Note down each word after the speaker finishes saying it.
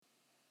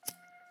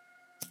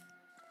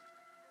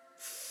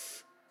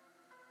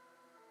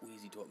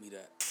Easy taught me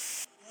that.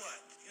 What?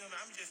 You know,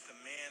 I'm just a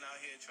man out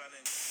here trying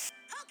to...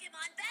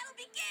 Pokemon battle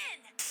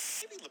begin!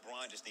 Maybe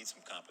LeBron just needs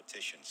some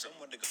competition.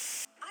 Someone to go...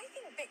 I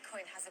think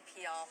Bitcoin has a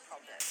PR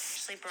problem.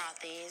 Actually brought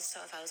these,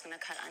 so if I was going to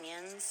cut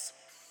onions,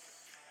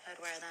 I'd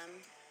wear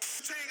them.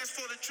 Saying it's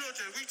for the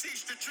children. We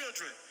teach the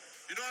children.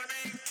 You know what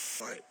I mean?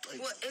 Right.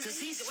 What,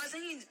 wasn't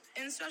he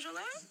in special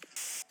ed?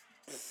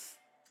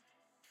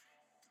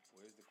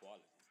 Where's the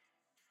quality?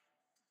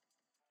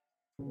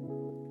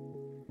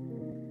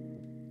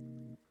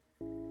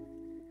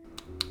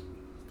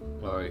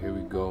 All right, here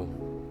we go.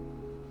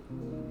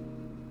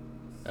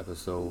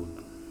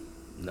 Episode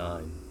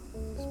 9.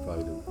 It's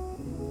probably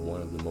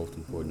one of the most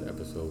important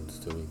episodes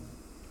to me.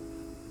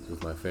 It's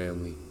with my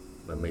family,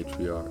 my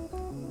matriarch,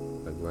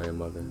 my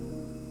grandmother,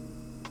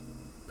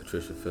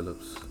 Patricia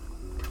Phillips.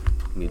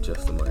 Let me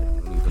adjust the mic.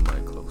 Leave the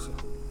mic closer.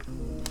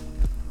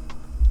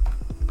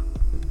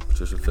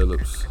 Patricia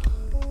Phillips,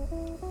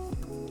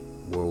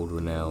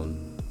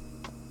 world-renowned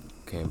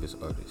canvas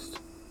artist.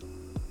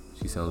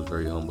 She sounds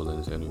very humble in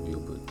this interview,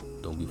 but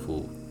don't be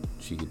fooled.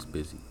 She gets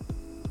busy.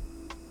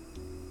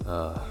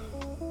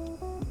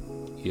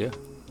 Yeah.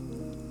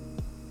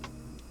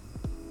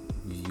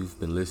 You've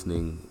been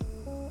listening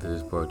to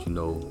this part, you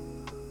know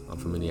I'm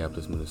from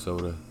Minneapolis,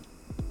 Minnesota.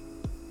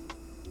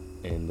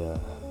 And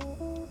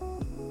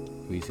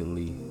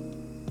recently,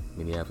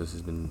 Minneapolis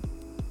has been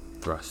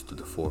thrust to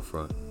the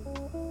forefront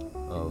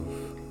of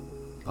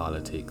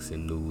politics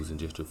and news and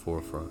just the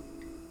forefront.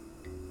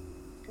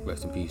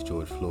 Rest in peace,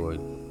 George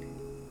Floyd.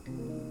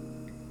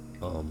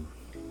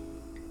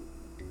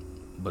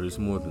 But it's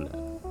more than that.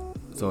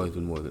 It's always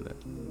been more than that.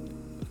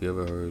 If you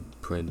ever heard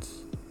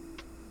Prince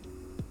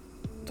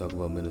talk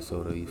about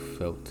Minnesota, he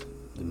felt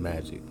the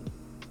magic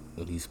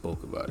when he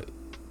spoke about it.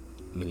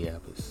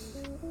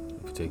 Minneapolis, in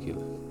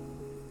particular.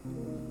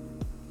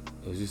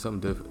 It was just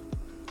something different.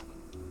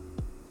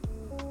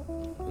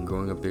 And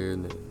growing up there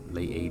in the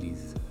late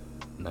 80s,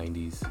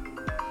 90s,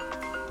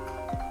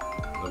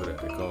 look at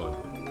that, they call it.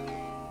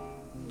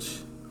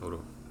 Hold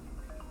on.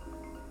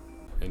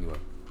 Anyway,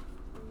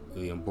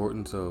 the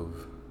importance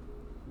of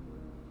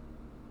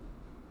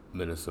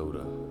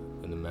Minnesota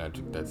and the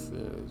magic that's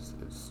there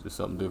it's just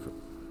something different.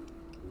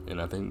 And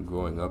I think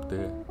growing up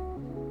there,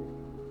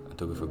 I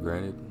took it for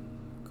granted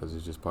because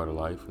it's just part of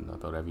life, and I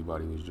thought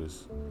everybody was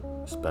just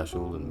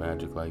special and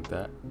magic like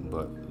that.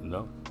 But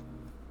no,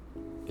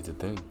 it's a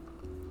thing.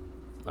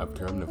 I've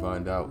come to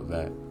find out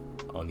that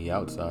on the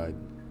outside,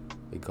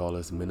 they call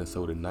us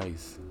Minnesota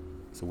nice.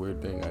 It's a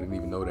weird thing. I didn't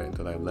even know that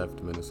until I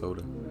left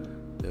Minnesota.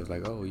 They was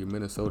like, oh, you're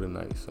Minnesota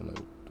nice. I'm like,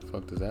 what the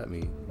fuck does that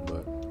mean?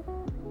 But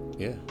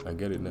yeah, I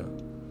get it now.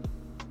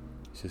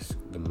 It's just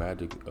the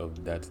magic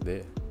of that's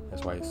there.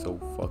 That's why it's so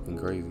fucking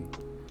crazy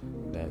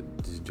that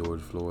this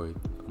George Floyd,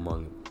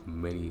 among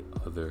many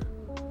other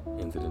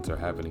incidents, are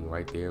happening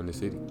right there in the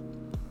city.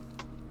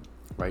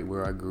 Right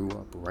where I grew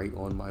up, right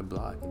on my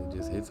block. And it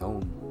just hits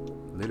home,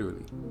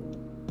 literally.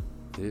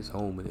 It hits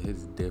home, and it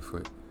hits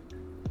different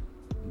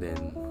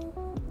than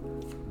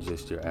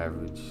just your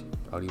average.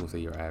 I don't even say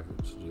your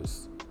average,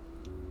 just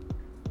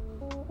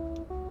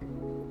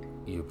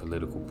your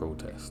political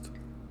protest.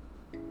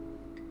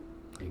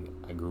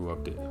 I grew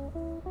up there.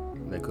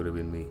 That could have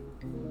been me.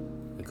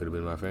 It could have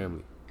been my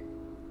family.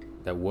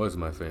 That was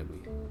my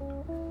family.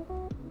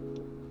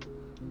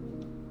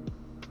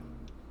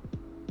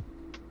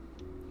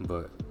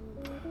 But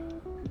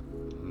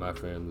my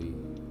family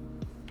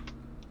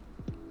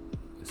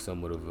is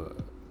somewhat of a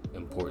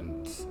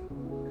importance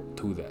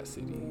to that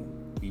city.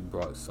 We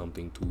brought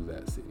something to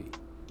that city.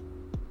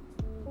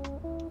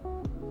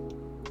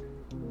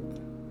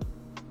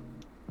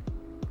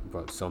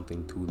 Brought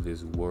something to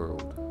this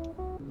world.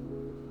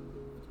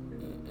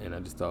 And I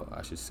just thought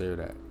I should share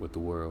that with the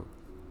world.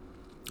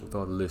 With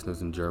all the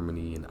listeners in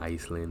Germany and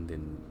Iceland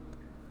and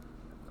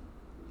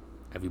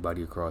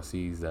everybody across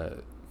seas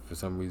that for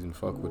some reason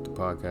fuck with the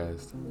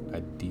podcast, I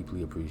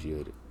deeply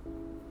appreciate it.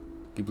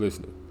 Keep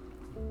listening.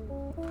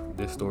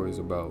 This story is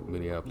about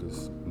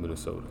Minneapolis,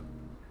 Minnesota,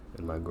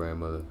 and my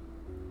grandmother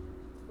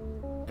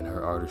and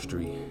her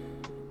artistry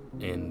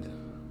and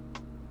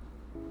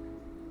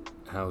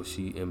how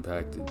she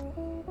impacted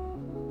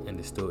and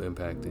is still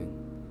impacting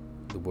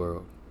the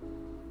world.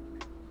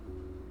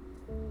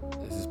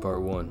 This is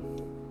part 1.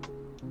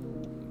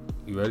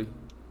 You ready?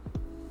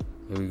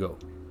 Here we go.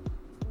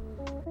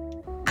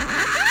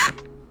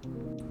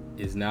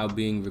 Is now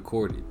being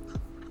recorded.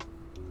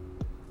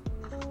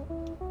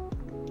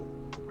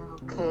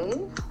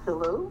 Okay,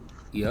 hello?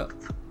 Yep.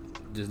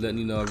 Just letting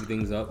you know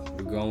everything's up.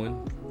 We're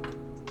going.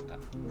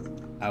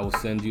 I will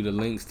send you the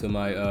links to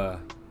my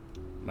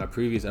my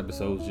previous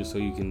episodes just so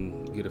you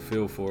can get a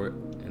feel for it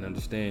and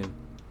understand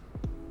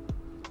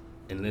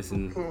and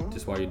listen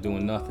just while you're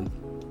doing nothing.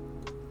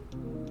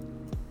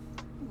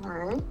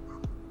 Alright.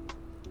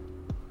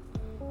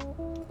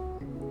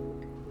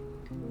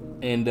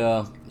 And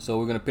so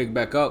we're gonna pick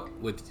back up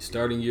with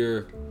starting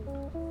your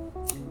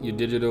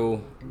digital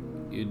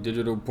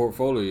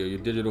portfolio, your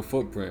digital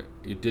footprint,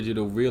 your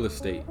digital real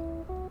estate.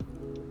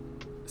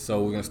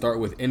 So we're gonna start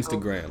with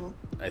Instagram.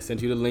 I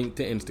sent you the link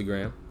to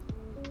Instagram.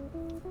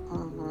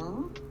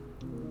 Mm-hmm.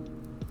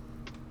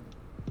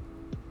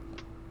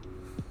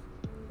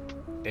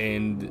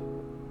 And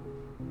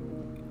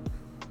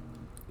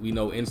we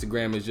know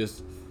Instagram is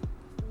just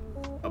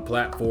a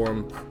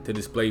platform to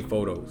display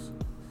photos.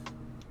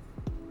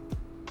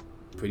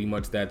 Pretty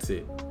much that's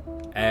it.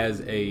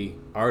 As a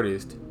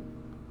artist,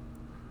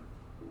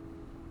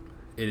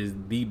 it is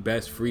the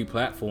best free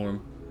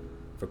platform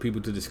for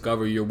people to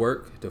discover your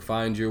work, to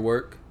find your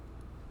work,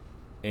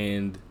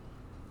 and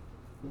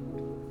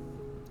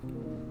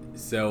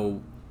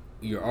sell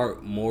your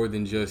art more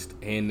than just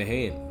hand to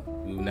hand.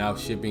 We're now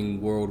shipping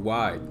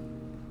worldwide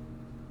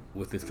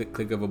with the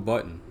click of a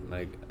button.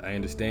 Like, I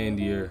understand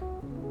you're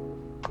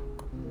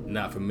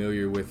not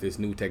familiar with this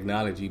new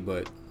technology,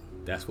 but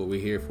that's what we're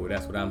here for.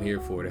 That's what I'm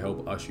here for, to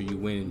help usher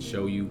you in and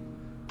show you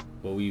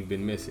what we've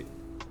been missing.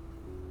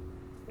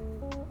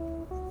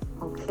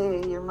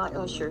 Okay, you're my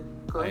usher.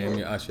 Go I ahead. am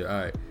your usher. All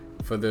right.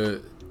 For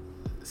the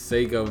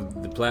sake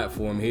of the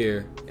platform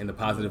here and the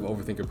Positive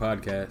Overthinker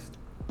podcast,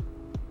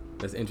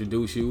 let's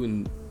introduce you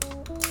and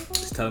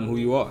just tell them who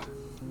you are.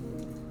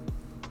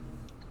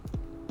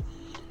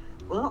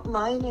 Well,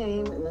 my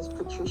name is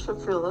Patricia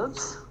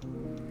Phillips,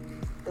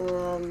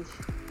 and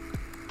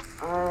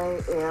I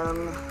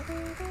am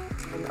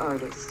an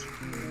artist.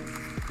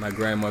 My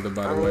grandmother,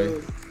 by the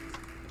way,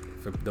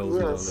 for those who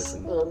don't Yes,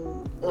 listen.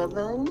 and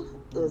Evan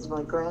is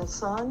my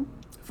grandson,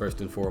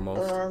 First and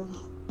foremost. and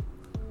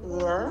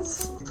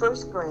yes,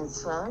 first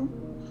grandson,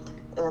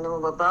 and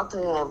I'm about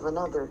to have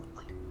another,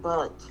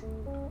 but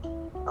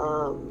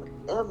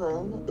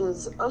Evan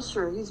is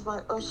usher. He's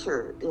my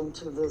usher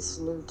into this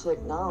new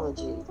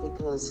technology,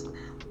 because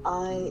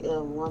I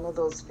am one of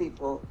those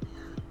people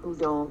who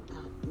don't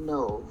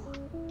know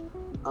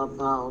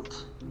about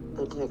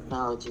the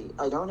technology.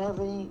 I don't have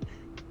any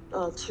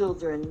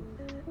children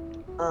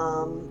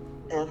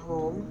at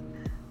home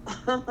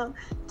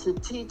to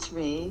teach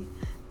me,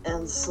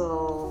 and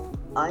so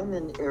I'm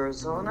in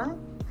Arizona.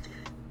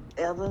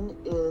 Evan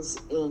is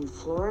in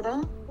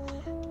Florida,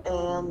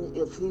 and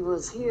if he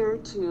was here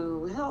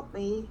to help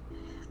me,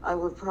 I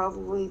would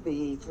probably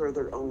be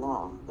further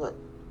along, but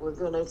we're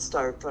going to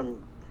start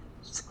from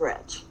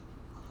scratch.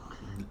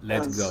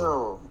 Let's And go.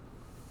 So,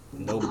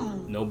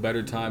 No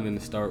better time than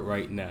to start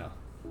right now.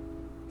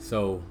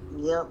 So,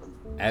 yep,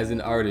 as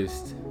an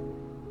artist,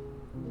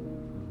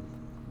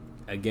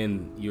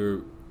 again,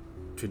 you're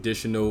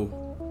traditional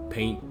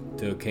paint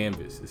to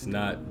canvas. It's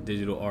not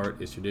digital art,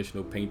 it's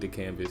traditional paint to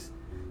canvas.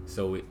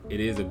 So it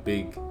is a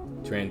big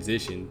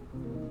transition,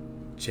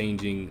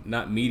 changing,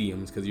 not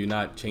mediums, because you're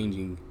not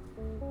changing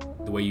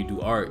the way you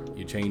do art,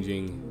 you're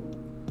changing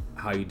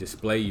how you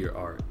display your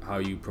art, how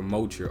you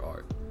promote your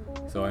art.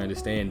 So I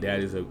understand that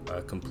is a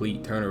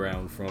complete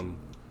turnaround from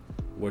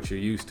what you're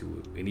used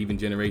to, and even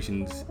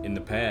generations in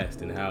the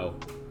past, and how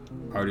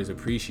art is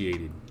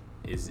appreciated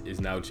is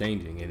now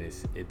changing, and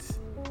it's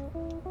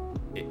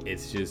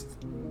just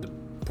the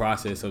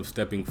process of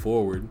stepping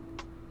forward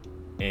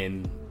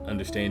and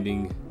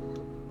understanding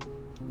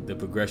the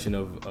progression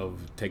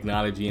of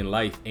technology and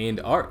life and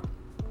art,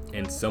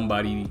 and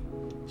somebody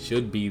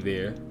should be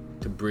there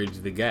to bridge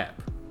the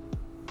gap.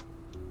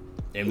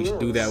 And we should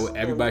do that with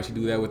everybody. Should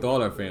do that with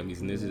all our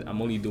families. And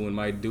I'm only doing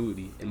my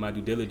duty and my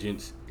due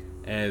diligence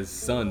as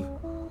son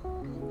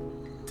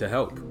to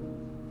help.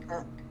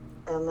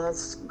 and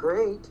that's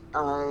great.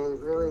 I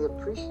really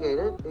appreciate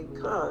it,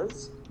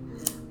 because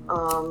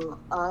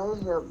I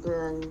have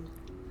been,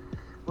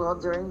 well,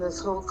 during this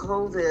whole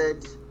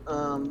COVID,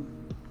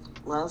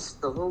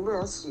 the whole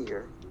last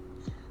year,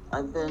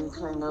 I've been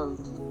kind of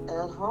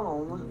at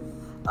home.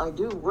 I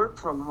do work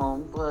from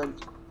home, but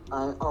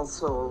I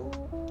also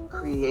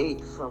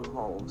create from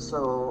home.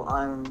 So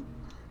I've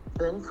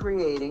been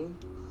creating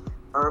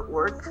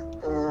artwork,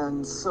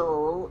 and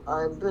so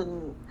I've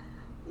been,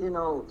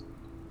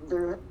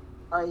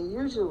 I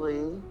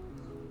usually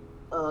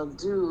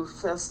do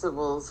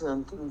festivals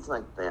and things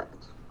like that.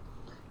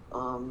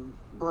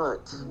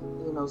 But,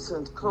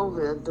 since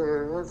COVID,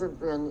 there hasn't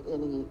been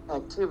any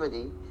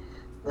activity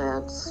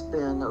that's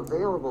been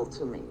available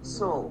to me.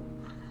 So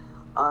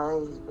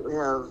I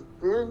have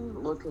been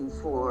looking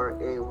for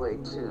a way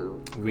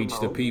to Reach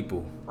the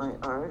people. My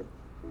art,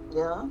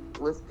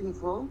 with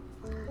people.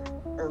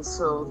 And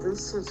so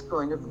this is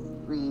going to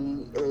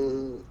be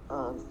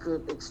a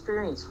good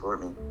experience for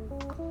me.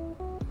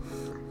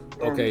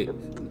 Okay.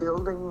 And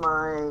building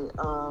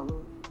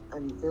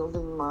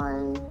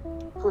my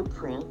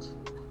footprint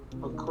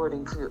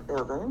according to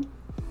Evan.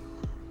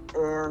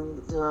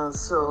 And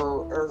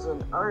so as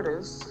an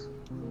artist,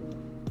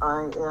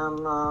 I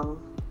am,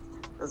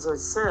 as I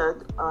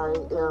said, I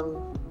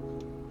am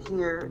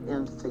here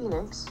in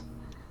Phoenix,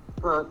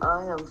 but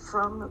I am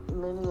from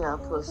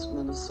Minneapolis,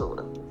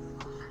 Minnesota.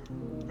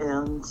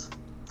 And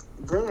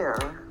there,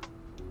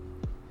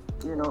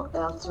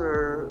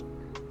 after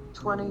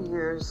 20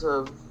 years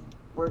of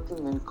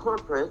working in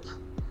corporate,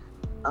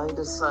 I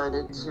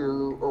decided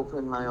to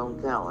open my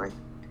own gallery.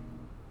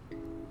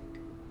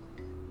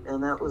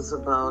 And that was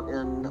about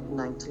in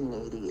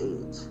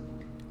 1988.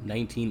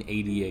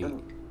 1988.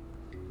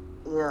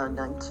 Yeah,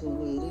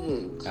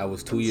 1988. I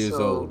was 2 And years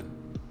so, old.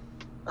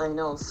 I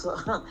know. So,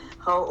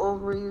 how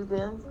old were you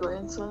then,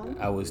 grandson?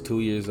 I was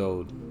 2 years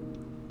old.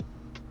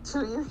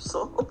 2 years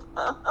old.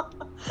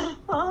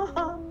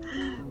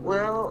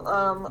 Well,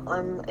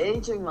 I'm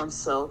aging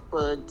myself,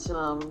 but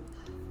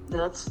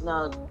that's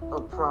not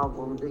a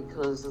problem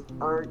because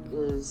art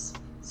is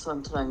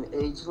sometimes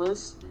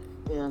ageless,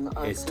 and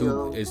I It's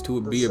feel to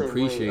the be same way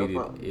appreciated.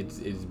 about.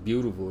 It's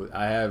beautiful.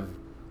 I have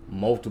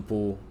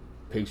multiple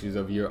pictures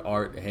of your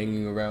art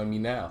hanging around me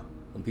now.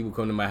 When people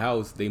come to my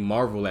house, they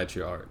marvel at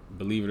your art.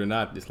 Believe it or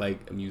not, it's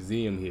like a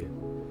museum here,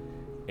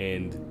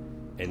 and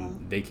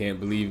they can't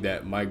believe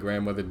that my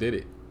grandmother did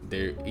it.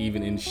 They're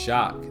even in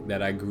shock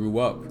that I grew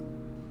up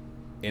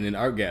in an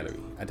art gallery.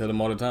 I tell them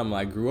all the time,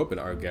 I grew up in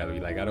an art gallery.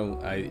 Like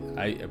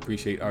I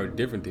appreciate art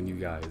different than you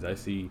guys. I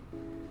see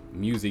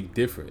music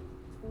different.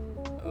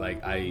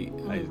 Like I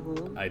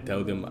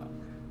tell them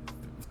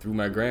through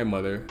my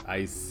grandmother,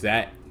 I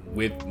sat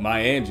with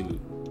Maya Angelou.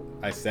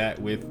 I sat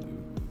with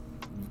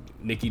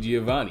Nikki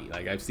Giovanni.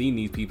 Like I've seen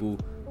these people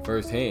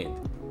firsthand,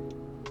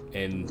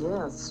 and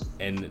Yes.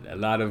 and a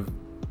lot of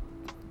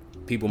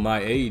people my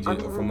age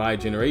and from my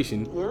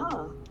generation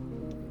Yeah.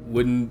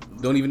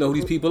 don't even know who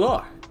these people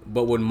are,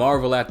 but would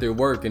marvel at their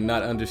work and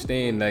not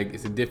understand like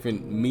it's a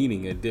different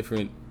meaning, a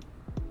different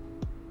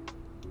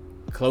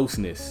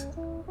closeness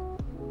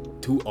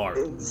to art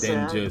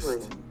than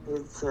just.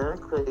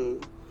 Exactly.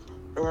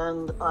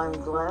 And I'm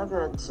glad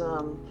that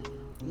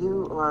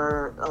you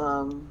are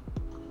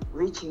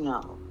reaching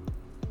out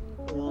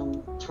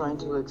and trying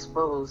to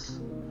expose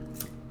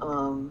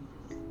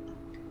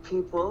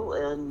people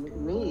and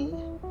me,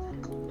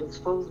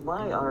 expose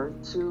my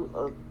art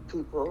to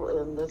people.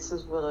 And this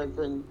is what I've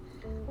been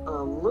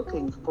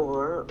looking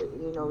for.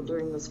 You know,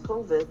 during this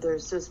COVID,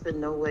 there's just been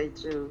no way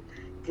to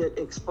get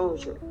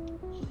exposure.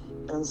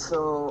 And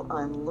so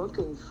I'm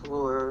looking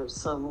for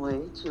some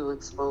way to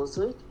expose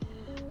it.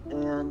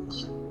 And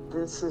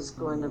this is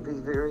going to be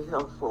very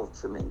helpful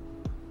to me.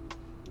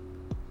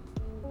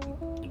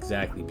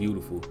 Exactly,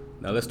 beautiful.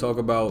 Now let's talk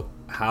about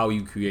how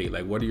you create.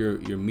 Like, what are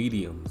your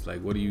mediums?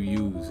 Like, what do you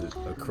use?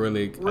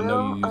 Acrylic. Well, I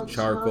know you I'll use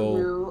charcoal.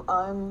 tell you,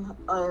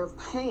 I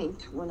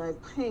paint. When I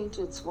paint,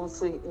 it's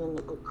mostly in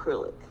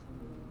acrylic.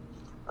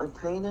 I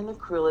paint in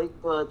acrylic,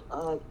 but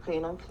I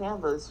paint on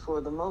canvas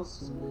for the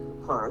most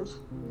part.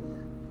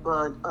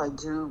 But I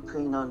do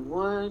paint on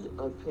wood.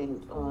 I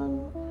paint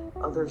on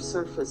other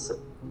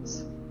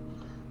surfaces.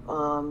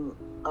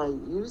 I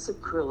use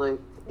acrylic,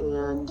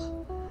 and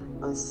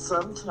I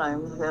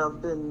sometimes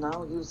have been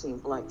now using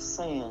black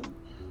sand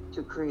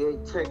to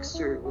create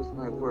texture with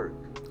my work.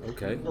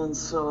 Okay. And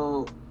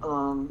so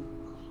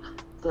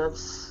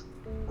that's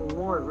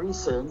more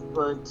recent,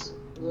 but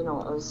you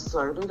know, I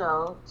started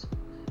out,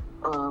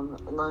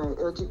 my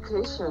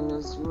education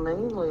is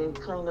mainly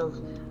kind of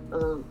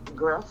a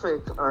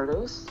graphic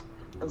artist,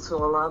 and so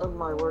a lot of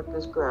my work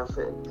is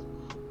graphic,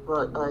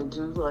 but I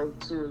do like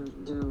to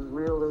do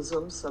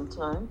realism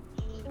sometimes,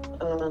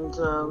 and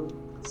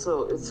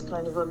so it's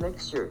kind of a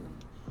mixture.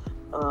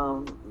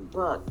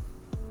 But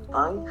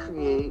I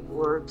create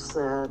works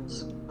that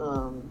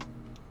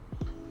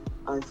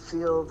I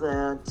feel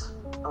that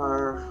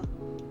are,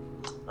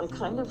 I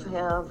kind of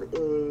have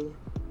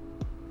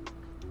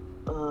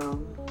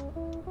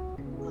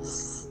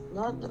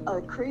I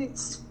create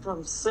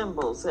from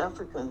symbols,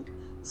 African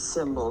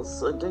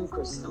symbols,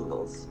 Adinkra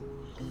symbols.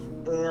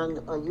 And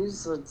I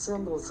use the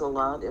symbols a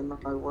lot in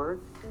my work.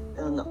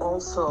 And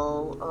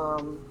also,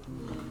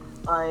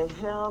 I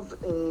have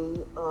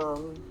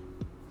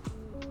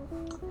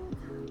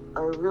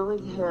I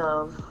really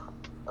have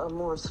a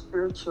more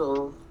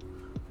spiritual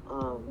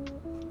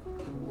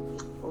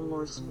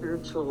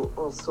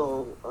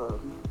also,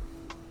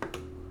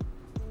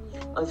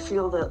 I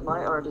feel that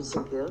my art is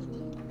a gift.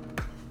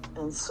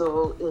 And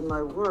so in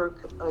my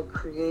work, I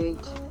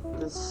create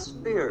this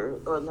sphere,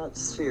 or not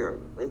sphere,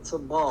 it's a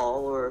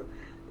ball, or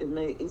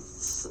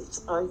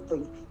I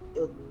think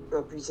it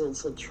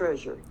represents a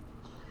treasure.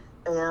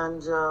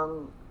 And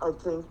I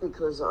think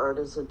because art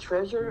is a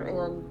treasure,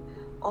 and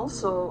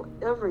also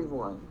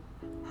everyone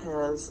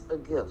has a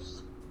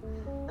gift.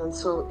 And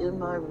so in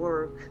my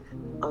work,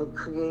 I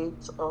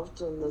create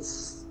often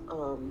this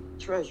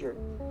treasure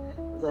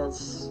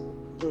that's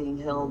being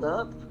held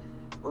up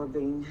or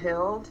being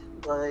held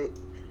by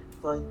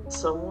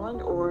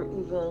someone, or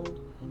even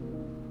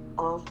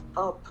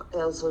up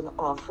as an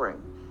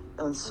offering.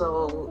 And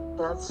so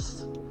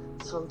that's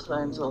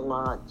sometimes a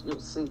lot. You'll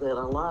see that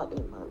a lot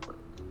in my work.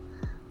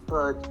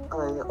 But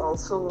I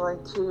also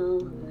like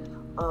to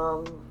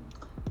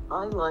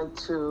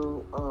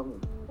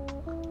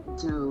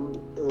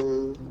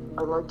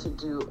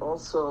do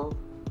also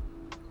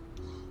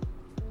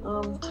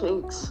not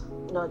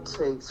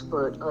takes,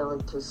 but I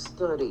like to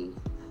study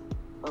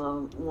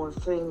more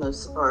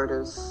famous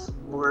artists'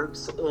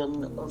 works,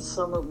 and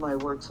some of my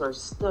works are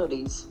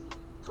studies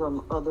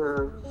from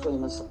other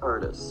famous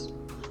artists.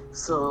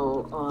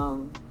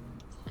 So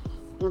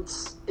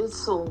it's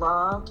a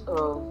lot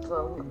of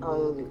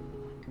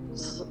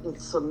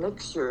it's a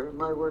mixture.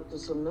 My work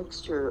is a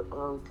mixture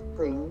of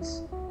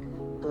things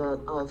that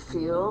I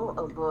feel,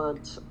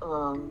 but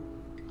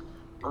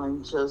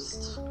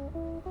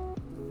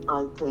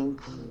I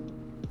think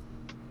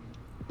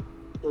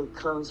it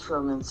comes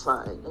from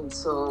inside. And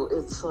so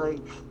it's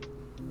like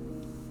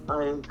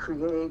I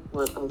create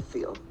what I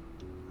feel.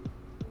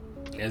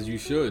 As you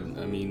should.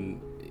 I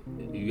mean,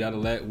 you gotta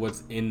let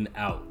what's in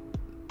out.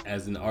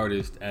 As an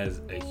artist,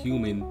 as a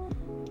human,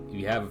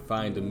 you have to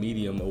find a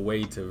medium, a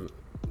way to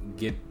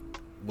get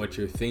what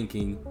you're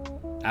thinking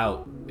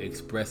out,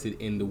 express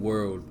it in the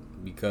world.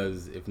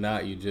 Because if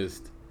not, you're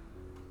just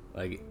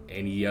like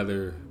any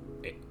other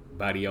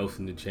body else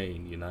in the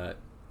chain. You're not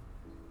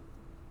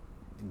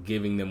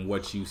giving them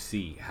what you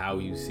see, how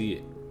you see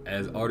it,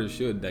 as artists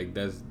should. Like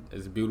that's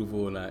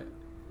beautiful, and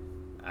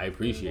I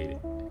appreciate it,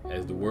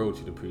 as the world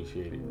should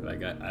appreciate it.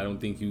 Like I don't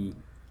think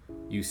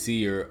you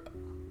see or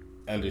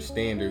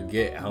understand or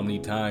get how many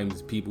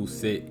times people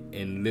sit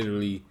and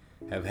literally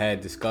have had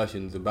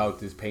discussions about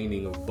this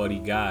painting of Buddy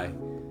Guy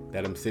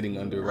that I'm sitting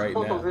under right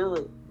now.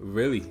 Really?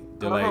 Really.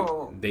 They're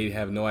like, they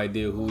have no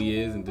idea who he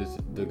is, and just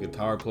the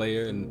guitar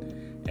player,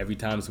 and every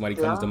time somebody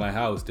comes to my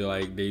house, they're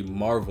like, they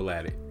marvel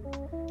at it.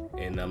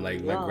 And I'm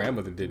like, my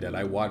grandmother did that.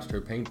 I watched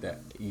her paint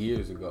that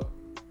years ago.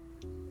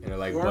 And they're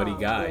like, Buddy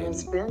Guy. And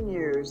it's been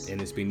years.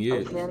 And it's been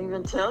years. I can't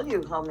even tell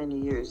you how many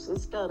years.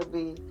 It's got to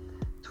be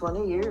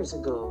 20 years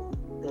ago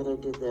that I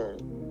did that.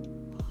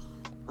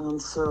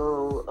 And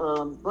so,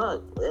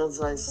 but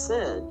as I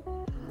said,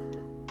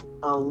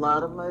 a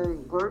lot of my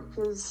work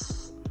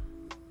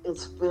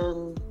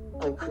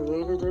I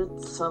created it.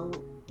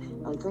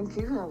 I think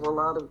you have a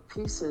lot of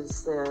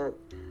pieces that,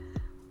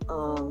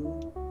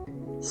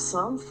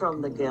 some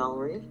from the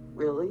gallery,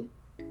 really,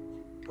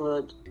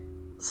 but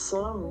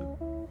some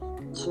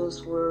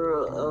just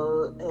were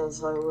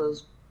as I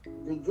was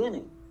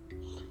beginning.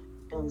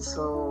 And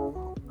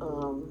so,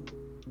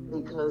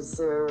 because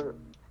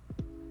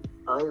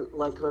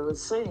like I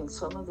was saying,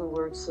 some of the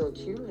works that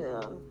you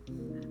have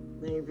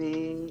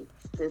maybe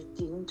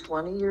 15,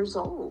 20 years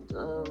old.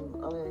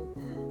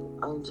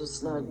 I'm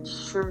just not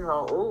sure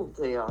how old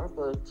they are,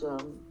 but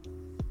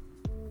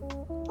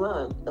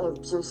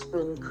I've just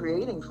been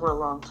creating for a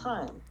long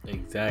time.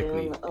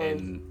 Exactly.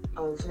 And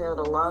I've had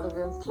a lot of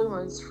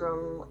influence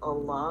from a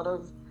lot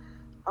of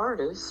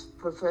artists,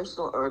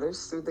 professional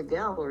artists through the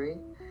gallery.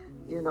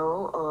 You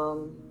know,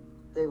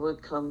 they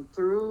would come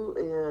through,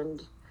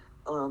 and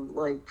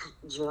like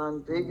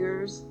John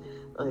Biggers,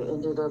 I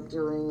ended up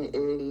doing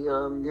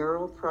a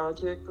mural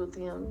project with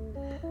him.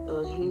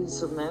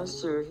 He's a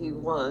master.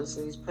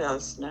 He's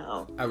passed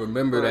now. I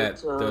remember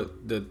that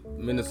the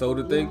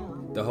Minnesota thing,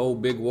 the whole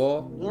big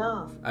wall.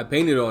 Yeah. I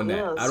painted on that.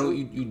 Yeah, I don't.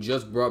 You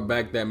just brought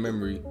back that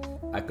memory.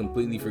 I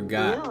completely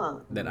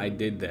forgot that I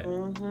did that.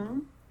 Mm-hmm.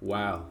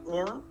 Wow.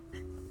 Yeah.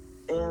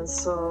 And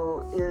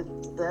so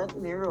that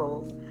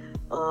mural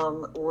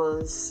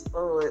was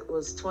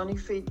 20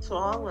 feet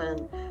tall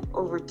and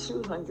over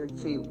 200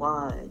 feet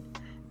wide.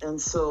 And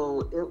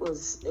so it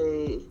was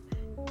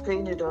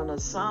painted on a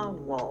sound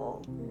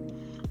wall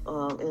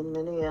in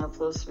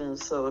Minneapolis,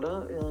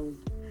 Minnesota, and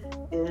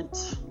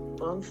it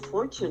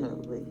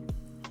unfortunately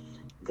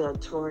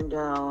got torn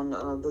down.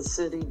 The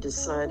city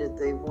decided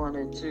they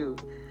wanted to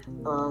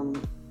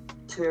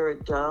tear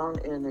it down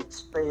and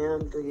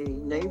expand the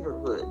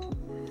neighborhood.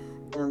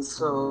 And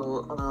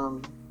so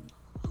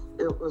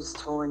it was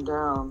torn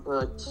down,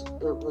 but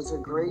it was a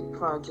great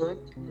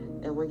project,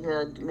 and we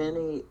had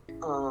many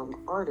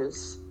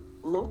artists,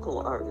 local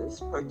artists,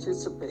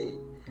 participate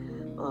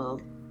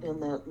in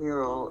that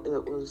mural.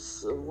 It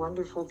was a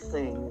wonderful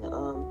thing.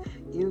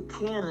 You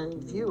can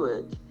view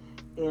it,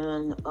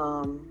 and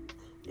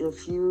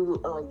if you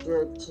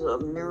get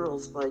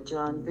murals by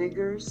John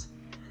Biggers,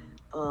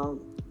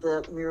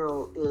 that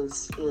mural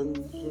is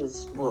in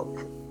his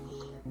book.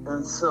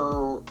 And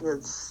so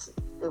it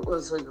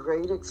was a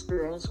great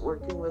experience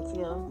working with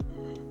him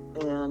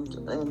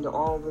and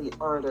all the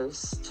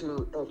artists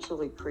to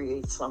actually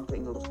create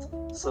something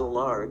so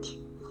large.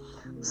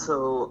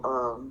 So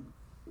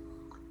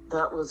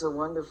that was a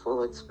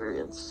wonderful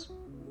experience.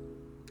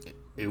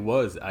 It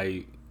was.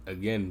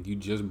 You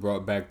just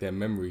brought back that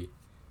memory,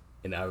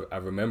 and I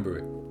remember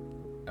it.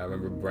 I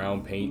remember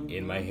brown paint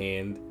in my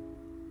hand,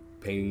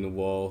 painting the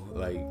wall.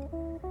 Like,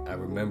 I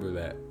remember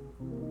that.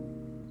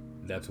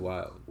 That's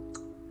wild.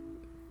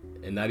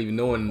 And not even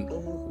knowing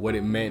what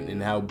it meant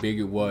and how big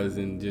it was,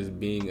 and just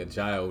being a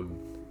child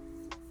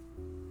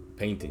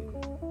painting.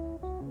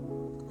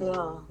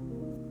 Yeah.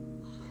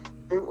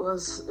 It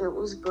was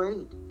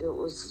great. It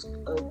was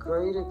a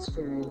great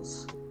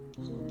experience.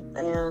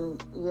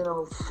 And, you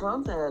know,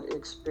 from that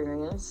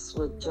experience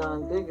with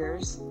John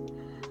Biggers,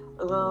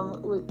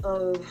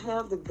 I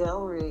had the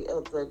gallery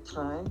at that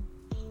time,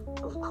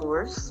 of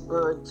course,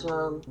 but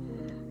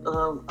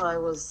I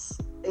was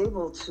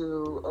able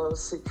to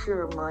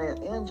secure Maya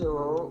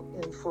Angelou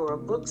in for a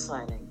book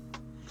signing.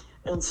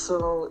 And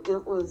so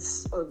it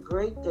was a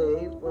great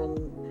day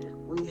when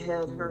we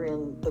had her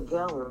in the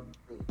gallery,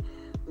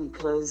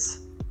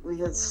 because we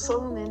had so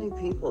many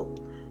people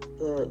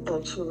that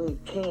actually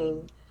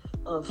came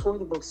for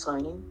the book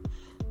signing,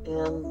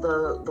 and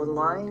the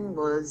line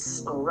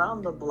was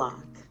around the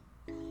block,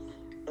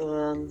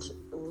 and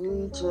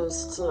we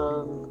just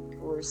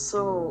were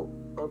so.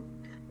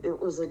 It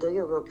was a day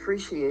of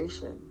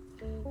appreciation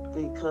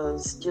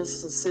because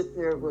just to sit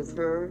there with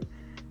her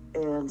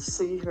and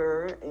see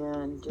her,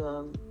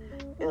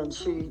 and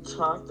she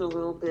talked a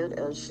little bit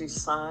as she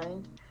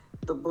signed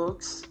the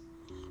books,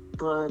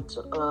 but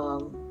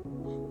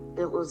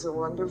it was a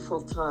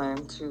wonderful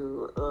time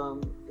to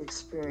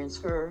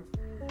experience her,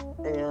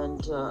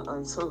 and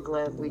I'm so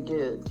glad we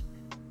did.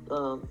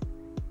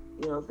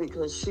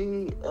 Because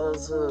she,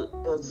 as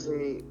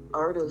a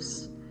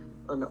artist,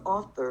 an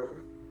author,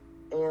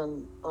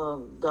 and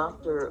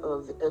doctor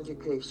of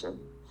education,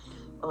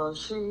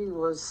 she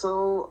was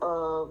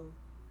so.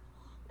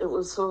 It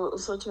was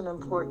such an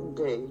important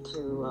day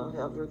to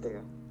have her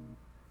there.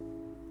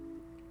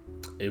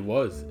 It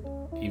was.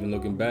 Even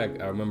looking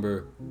back, I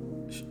remember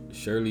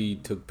Shirley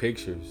took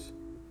pictures.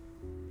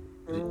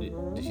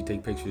 Did she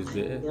take pictures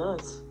there?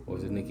 Yes. Or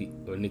was it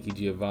Nikki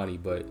Giovanni?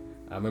 But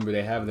I remember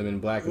they have them in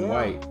black and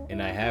white,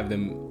 and I have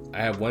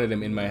one of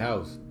them in my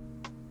house.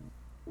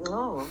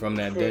 Oh, from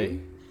that day.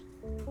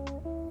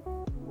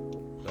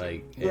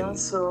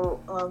 So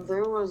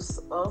there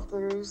was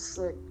authors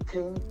that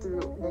came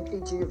through.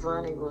 Nikki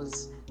Giovanni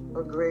was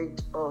a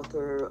great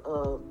author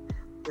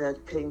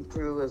that came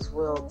through as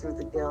well through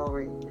the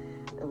gallery,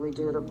 and we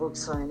did a book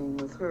signing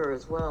with her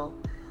as well.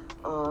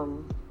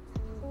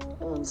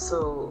 And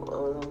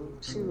so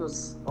she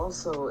was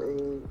also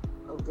a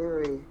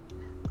very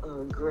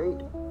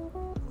great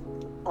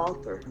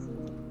author,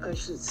 I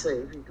should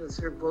say, because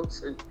her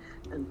books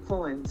and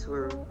poems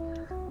were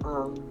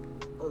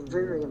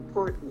very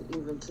important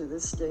even to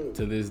this day.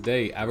 To this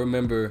day, I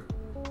remember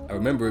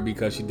it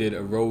because she did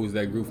A Rose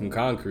That Grew From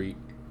Concrete,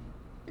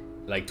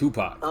 like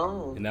Tupac.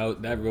 Oh. And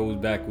that rose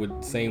back with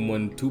the same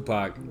one.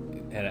 Tupac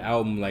had an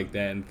album like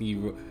that, and he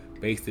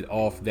based it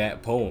off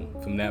that poem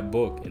from that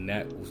book, and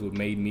that was what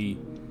made me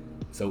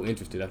so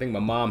interested. I think my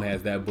mom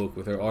has that book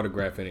with her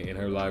autograph in it in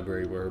her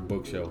library where her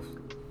bookshelf.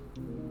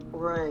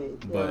 Right.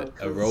 But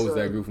A Rose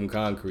That Grew From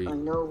Concrete. I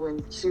know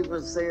when she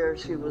was there,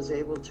 she was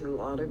able to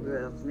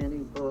autograph many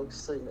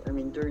books.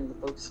 During the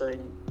book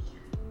signing,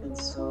 and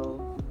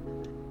so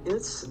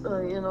it's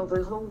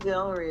the whole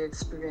gallery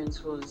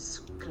experience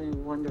was kind of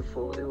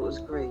wonderful. It was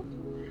great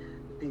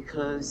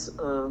because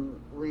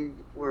we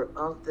were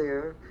out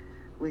there.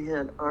 We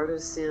had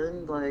artists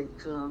in like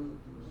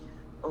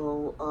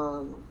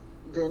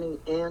Benny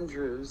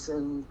Andrews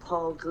and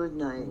Paul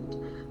Goodnight.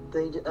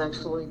 They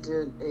actually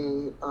did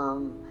a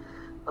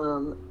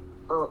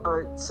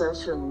art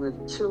session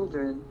with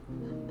children,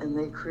 and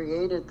they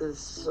created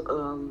this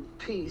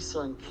piece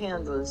on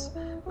canvas.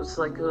 It was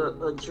like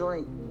a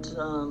joint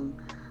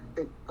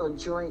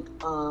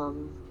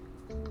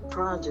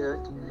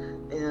project,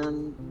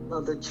 and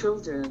the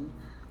children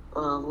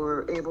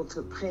were able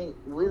to paint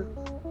with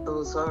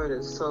those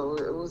artists. So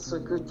it was a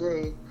good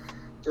day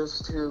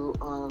just to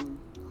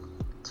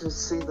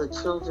see the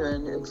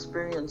children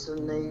experience,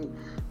 and they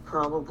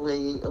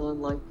probably,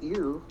 like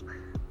you,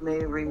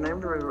 may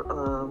remember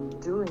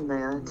doing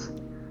that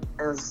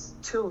as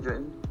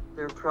children.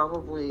 They're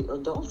probably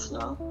adults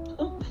now,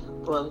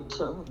 but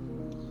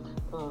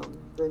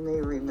they may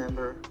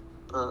remember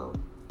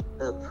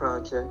that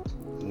project.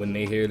 When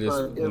they hear this,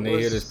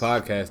 hear this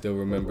podcast, they'll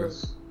remember.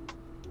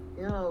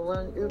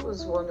 It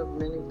was one of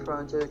many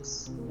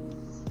projects,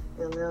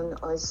 and then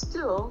I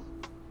still,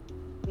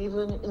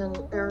 even in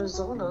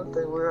Arizona,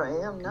 where I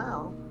am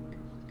now,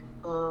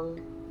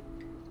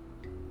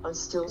 I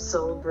still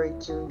celebrate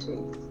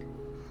Juneteenth.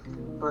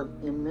 But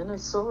in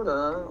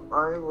Minnesota,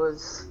 I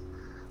was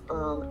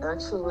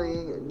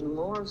actually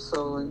more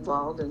so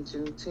involved in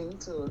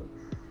Juneteenth,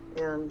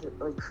 and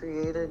I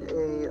created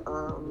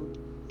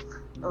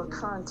a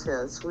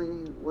contest.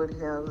 We would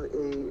have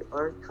a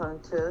art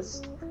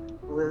contest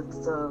with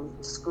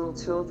school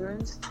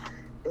children,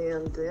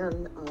 and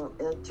then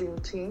at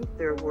Juneteenth,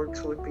 their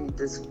works would be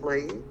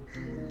displayed,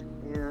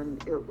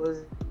 and it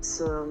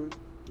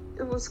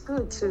was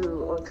good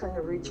to kind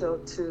of reach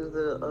out to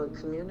the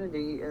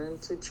community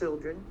and to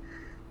children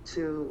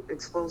to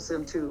expose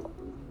them to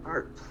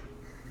art.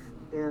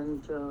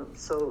 And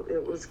so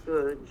it was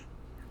good.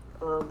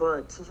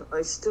 But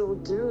I still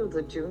do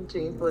the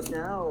Juneteenth, but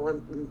now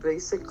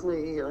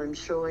I'm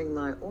showing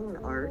my own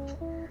art.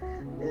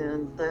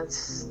 And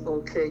that's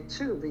okay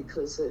too,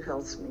 because it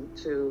helps me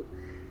to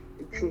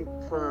keep,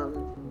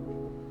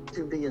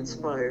 to be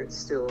inspired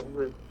still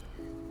with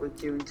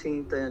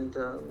Juneteenth and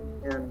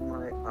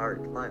my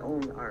art, my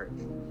own art.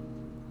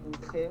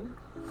 Okay.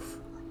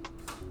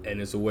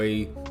 And it's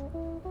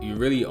your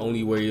really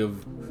only way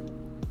of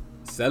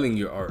selling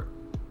your art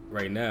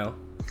right now,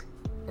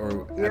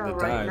 or at the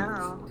right time.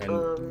 Now,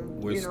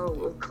 And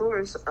of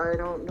course, I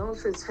don't know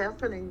if it's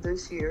happening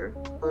this year,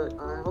 but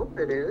I hope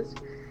it is.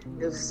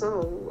 If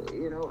so,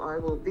 I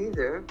will be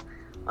there.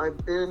 I've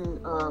been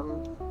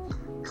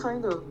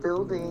kind of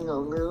building a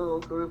little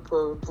group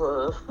of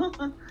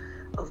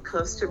of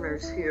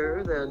customers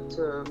here that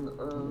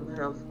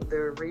have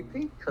their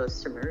repeat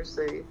customers.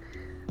 They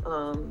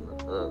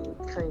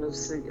kind of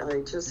see.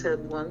 I just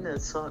had one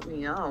that sought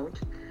me out,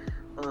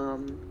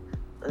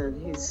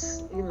 and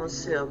he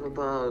must have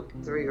about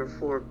 3 or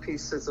 4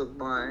 pieces of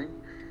mine,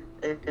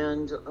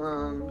 and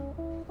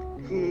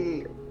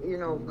he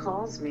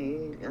calls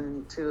me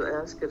and to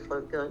ask if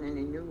I've got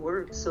any new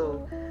work.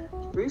 So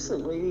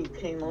recently he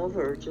came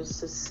over just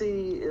to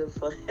see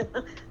if I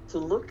to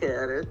look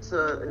at it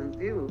and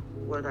view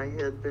what I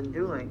had been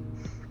doing,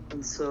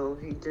 and so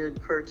he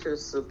did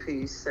purchase a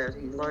piece that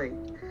he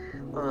liked.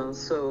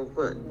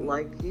 But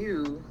like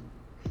you,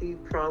 he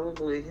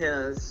probably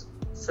has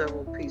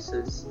several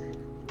pieces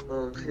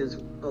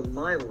of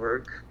my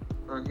work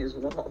on his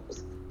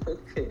walls.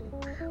 Okay,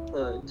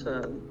 but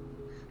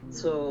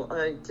so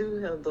I do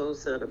have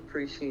those that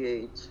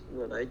appreciate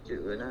what I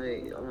do, and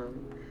I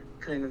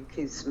kind of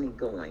keeps me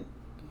going.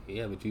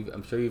 Yeah, but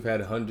I'm sure you've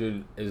had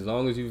as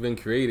long as you've been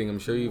creating, I'm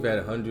sure you've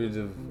had hundreds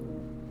of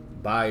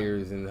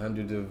buyers and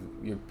hundreds of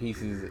your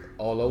pieces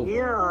all over.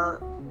 Yeah,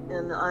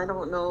 and I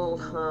don't know,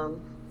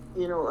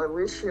 I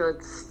wish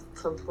at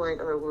some point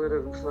I would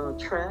have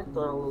tracked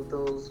all of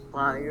those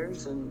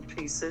buyers and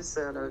pieces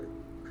that I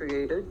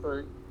created,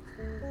 but,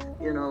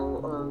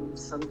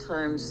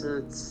 sometimes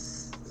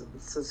it's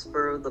a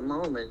spur of the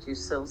moment. You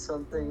sell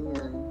something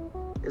and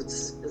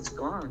it's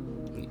gone.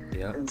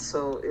 Yeah. And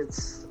so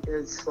it's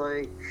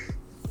like...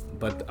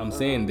 But I'm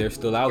saying they're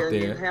still out there.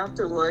 You have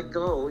to let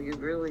go. You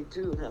really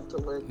do have to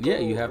let go. Yeah,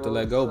 you have to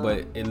let go,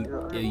 but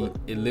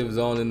it lives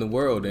on in the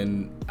world,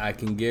 and I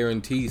can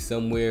guarantee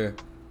somewhere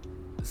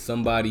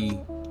somebody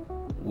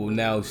will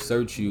now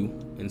search you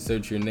and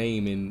search your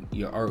name, and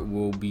your art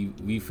will be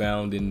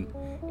refound, and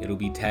it'll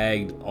be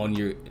tagged on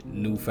your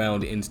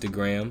newfound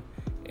Instagram,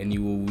 and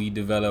you will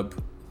redevelop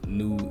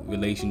new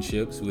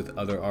relationships with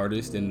other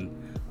artists and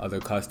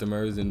other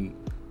customers, and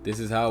this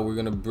is how we're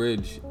gonna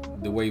bridge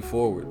the way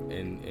forward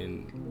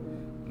and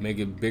make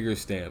a bigger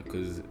stamp.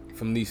 Because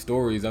from these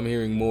stories, I'm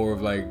hearing more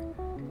of like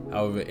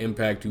how of an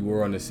impact you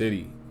were on the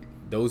city.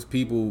 Those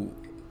people,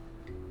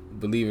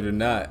 believe it or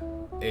not,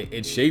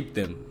 it shaped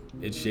them.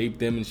 It shaped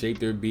them and shaped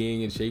their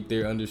being and shaped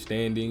their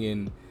understanding.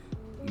 And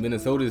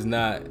Minnesota's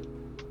not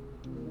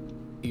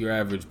your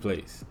average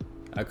place.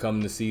 I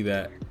come to see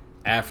that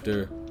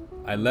after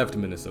I left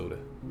Minnesota.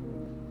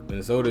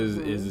 Minnesota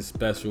is a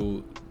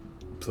special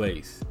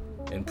place,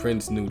 and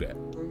Prince knew that.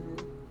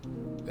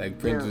 Like,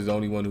 Prince is the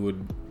only one who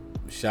would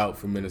shout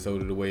for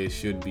Minnesota the way it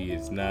should be.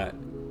 It's not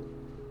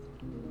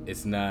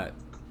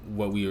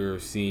what we are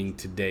seeing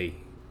today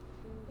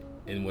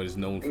and what is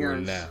known for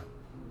now.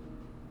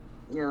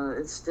 Yeah,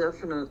 it's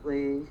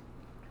definitely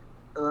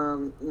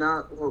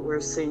not what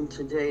we're seeing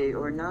today,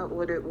 or not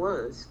what it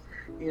was,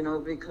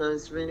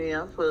 because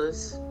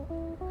Minneapolis,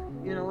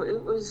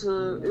 it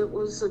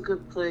was a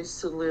good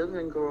place to live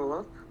and grow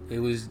up. It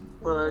was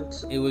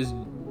But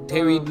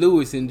Terry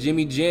Lewis and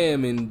Jimmy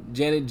Jam and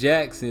Janet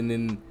Jackson,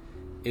 and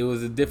it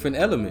was a different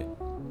element.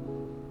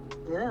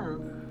 Yeah,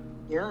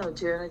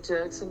 Janet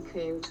Jackson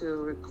came to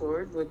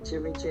record with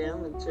Jimmy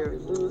Jam and Terry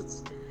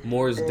Lewis.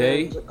 Morris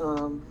Day.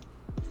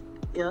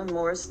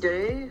 Morris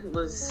Day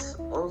was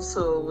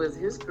also with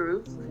his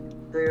group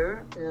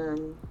there,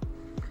 and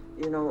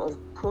of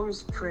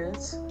course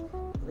Prince,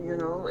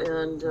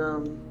 and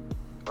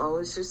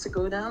always used to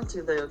go down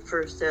to that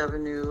First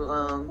Avenue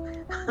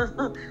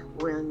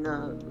when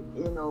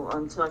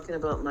I'm talking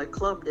about my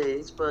club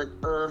days, but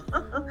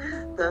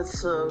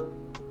that's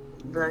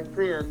back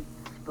then.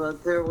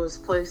 But there was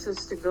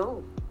places to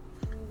go.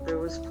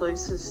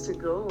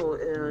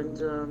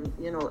 And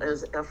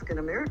as African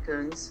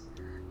Americans,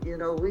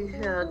 we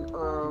had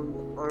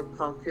our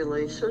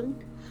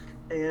population,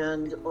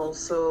 and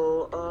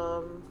also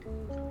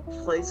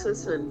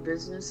places and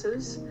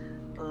businesses.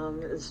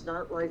 It's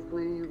not like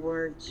we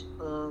weren't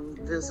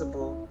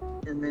visible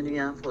in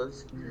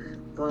Minneapolis,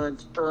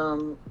 but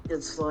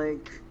it's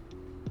like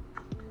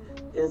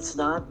it's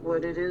not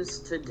what it is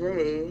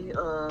today.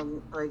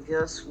 I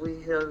guess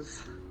we have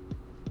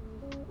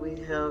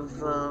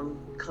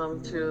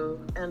come to,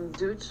 and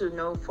due to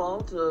no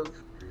fault of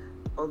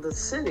the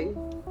city,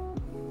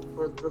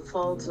 but the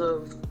fault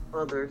of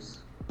others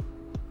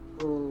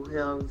who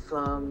have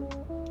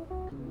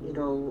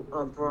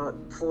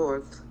brought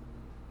forth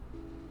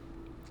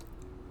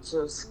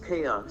just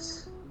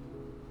chaos,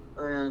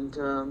 and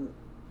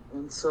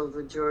so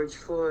the George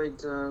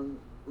Floyd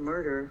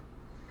murder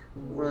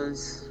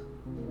was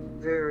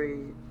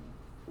very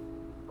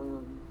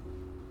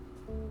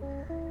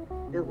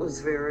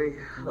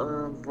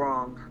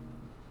wrong,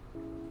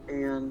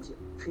 and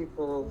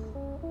people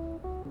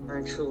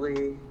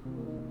actually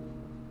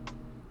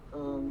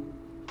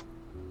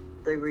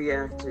they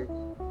reacted,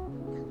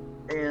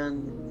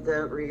 and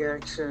that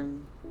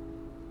reaction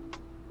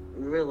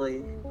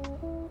really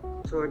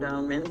tore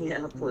down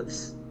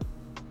Minneapolis.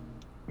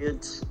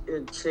 It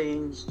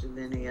changed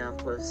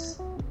Minneapolis,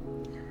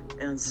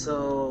 and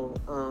so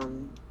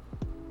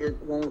it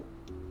won't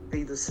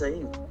be the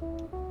same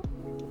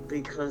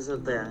because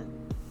of that.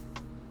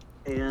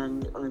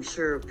 And I'm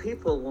sure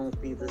people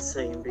won't be the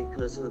same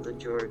because of the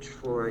George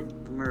Floyd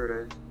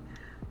murder.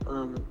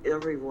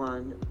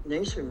 Everyone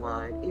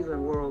nationwide,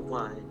 even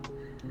worldwide,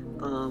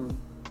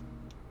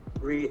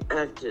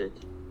 reacted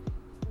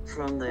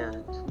from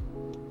that.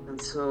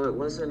 And so it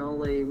wasn't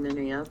only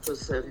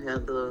Minneapolis that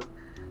had the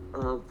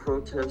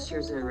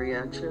protesters in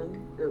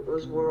reaction, it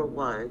was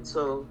worldwide.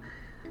 So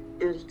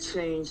it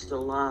changed a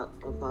lot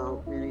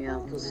about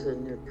Minneapolis,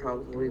 and it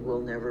probably will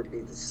never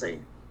be the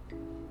same.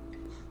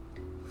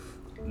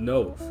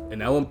 No,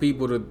 and I want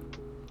people to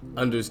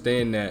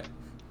understand that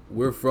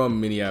we're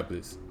from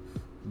Minneapolis.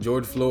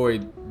 George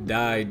Floyd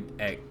died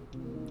at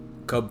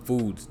Cub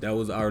Foods. That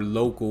was our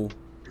local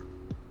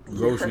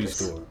grocery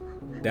store.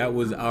 That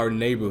was our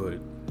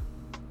neighborhood.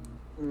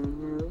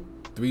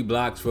 3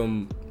 blocks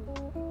from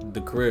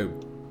the crib.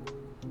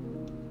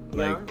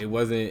 Like, Yeah. it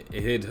wasn't.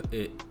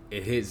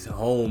 It hits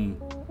home,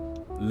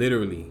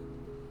 literally.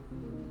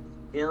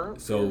 Yeah.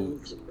 So-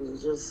 and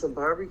just a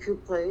barbecue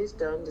place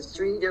down the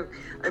street.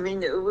 I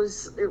mean, it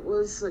was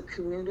a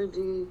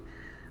community.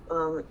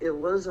 It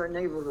was our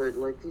neighborhood,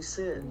 like you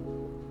said.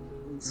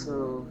 And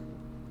so,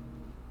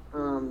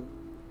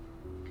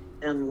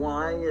 and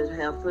why it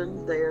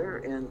happened there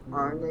in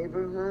our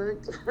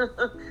neighborhood,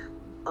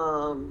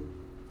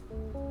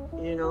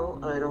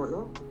 I don't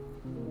know.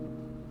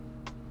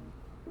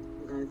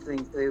 I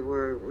think they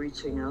were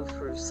reaching out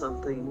for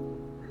something,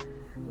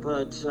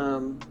 but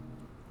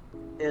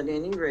at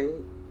any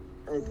rate,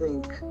 I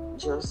think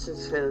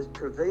justice has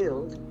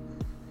prevailed,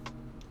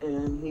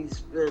 and he's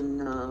been,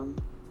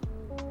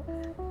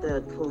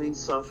 that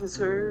police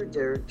officer,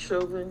 Derek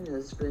Chauvin,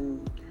 has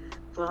been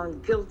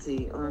found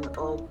guilty on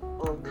all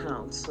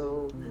counts.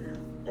 So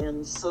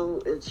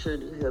it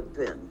should have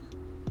been,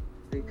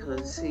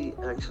 because he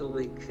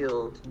actually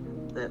killed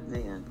that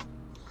man.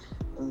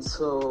 And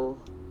so,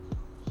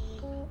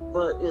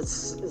 but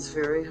it's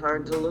very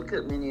hard to look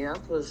at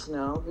Minneapolis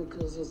now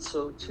because it's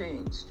so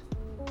changed.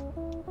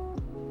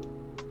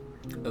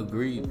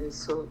 Agreed. It is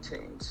so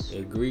changed.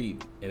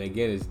 Agreed. And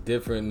again, it's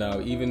different now.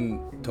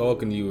 Even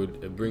talking to you,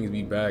 it brings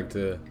me back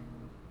to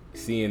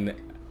seeing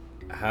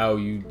how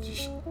you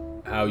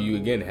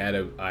again had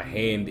a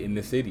hand in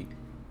the city.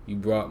 You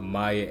brought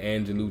Maya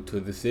Angelou to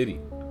the city.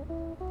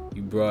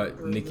 You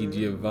brought Nikki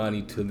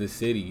Giovanni to the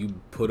city. You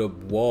put up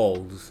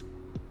walls,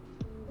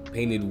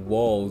 painted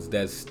walls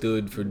that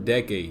stood for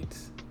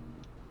decades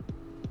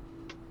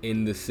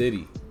in the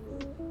city.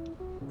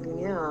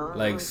 Yeah.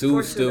 Like,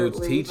 Sue still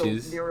unfortunately,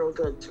 teaches. the mural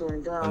got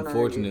torn down.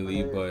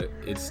 Unfortunately, but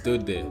it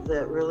stood there.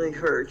 That really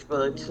hurt,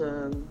 but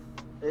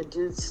it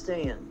did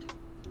stand.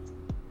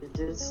 It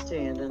did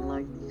stand, and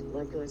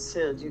like I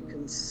said, you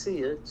can see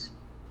it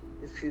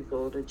if you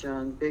go to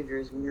John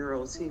Bigger's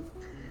murals.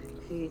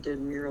 He did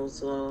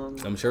murals.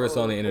 I'm sure it's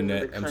on the all over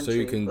internet. I'm sure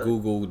you country, can but-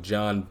 Google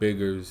John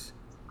Bigger's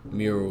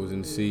murals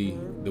and see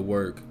the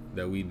work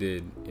that we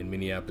did in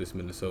Minneapolis,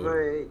 Minnesota.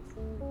 Right.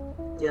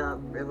 Yeah,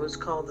 it was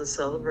called the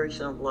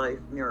Celebration of Life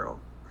mural.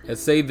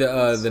 Let's say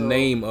the So-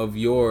 name of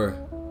your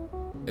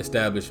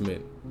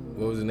establishment.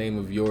 What was the name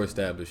of your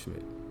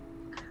establishment?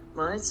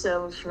 My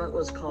establishment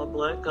was called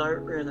Black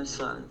Art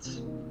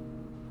Renaissance.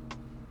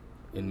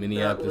 In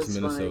Minneapolis,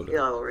 that was Minnesota. my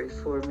gallery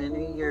for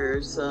many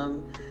years.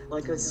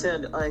 Like I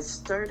said, I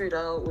started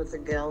out with a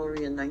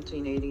gallery in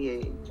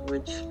 1988,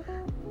 which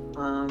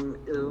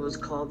it was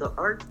called the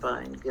Art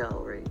Vine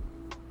Gallery.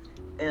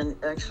 And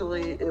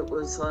actually, it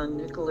was on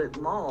Nicollet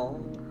Mall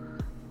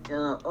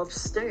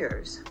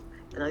upstairs.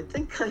 And I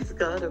think I've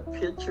got a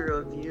picture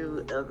of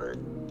you, Evan,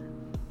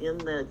 in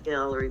that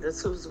gallery.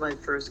 This was my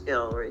first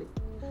gallery.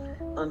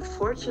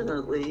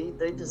 Unfortunately,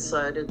 they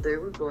decided they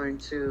were going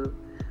to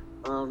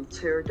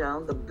tear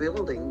down the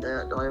building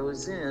that I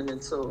was in,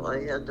 and so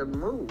I had to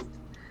move.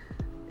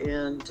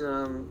 And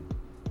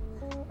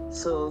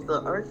so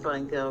the Art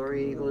Vine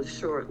Gallery was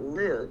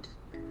short-lived,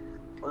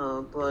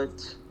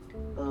 but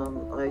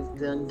I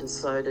then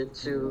decided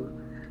to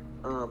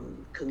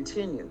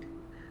continue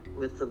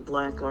with the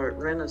Black Art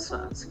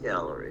Renaissance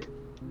Gallery.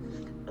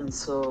 And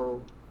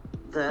so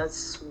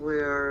that's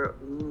where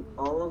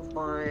all of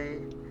my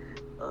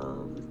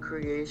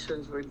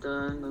creations were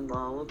done, and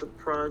all of the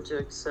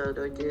projects that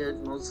I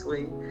did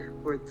mostly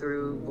were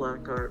through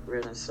Black Art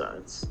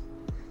Renaissance.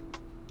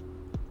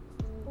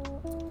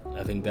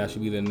 I think that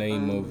should be the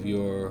name of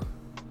your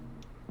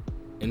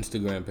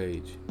Instagram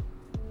page.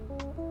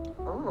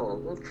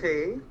 Oh,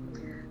 okay.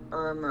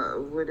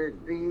 Would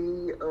it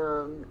be,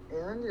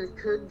 and it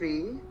could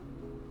be.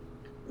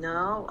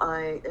 Now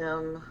I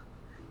am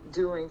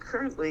doing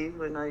currently,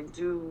 when I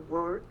do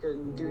work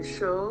and do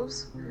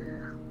shows,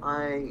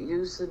 I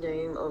use the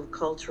name of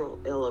Cultural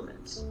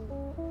Elements.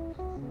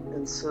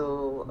 And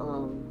so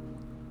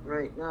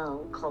right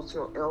now,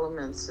 Cultural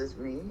Elements is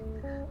me,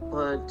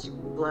 but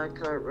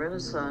Black Art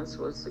Renaissance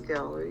was the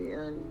gallery,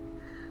 and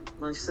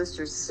my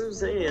sister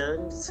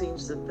Suzanne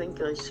seems to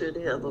think I should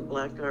have a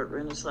Black Art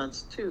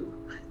Renaissance too,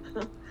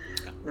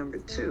 number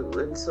 2.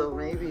 And so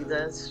maybe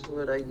that's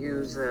what I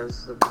use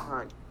as the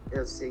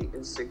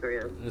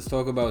Instagram. Let's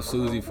talk about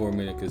Susie for a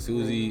minute, because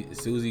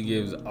Susie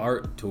gives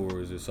art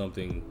tours or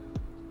something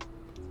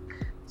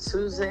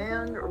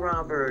Suzanne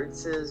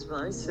Roberts is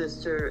my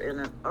sister and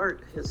an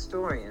art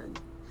historian.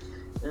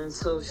 And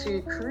so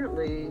she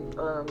currently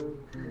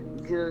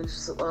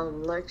gives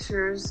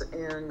lectures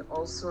and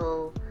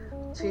also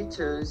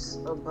teaches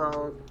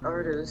about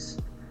art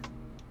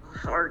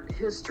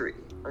history,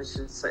 I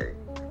should say,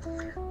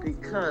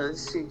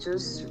 because she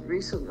just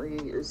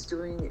recently is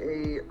doing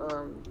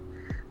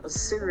a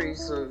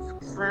series of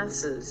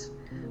classes.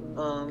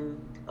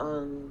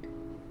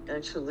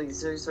 Actually,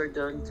 these are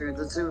done through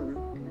the Zoom,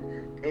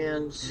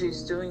 and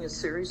she's doing a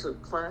series of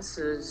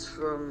classes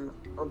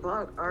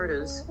about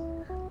artists,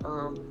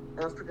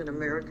 African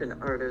American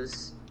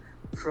artists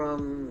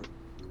from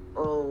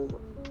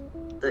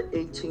the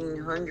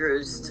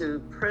 1800s to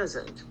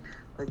present.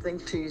 I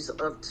think she's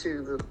up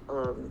to the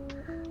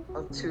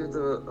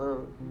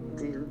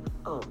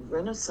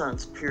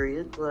Renaissance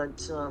period, but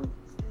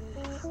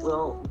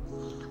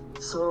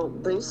so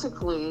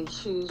basically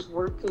she's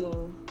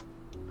working.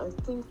 I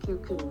think you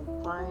can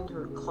find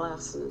her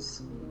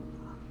classes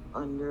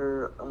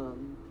under.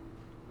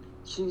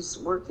 She's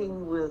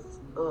working with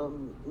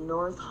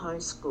North High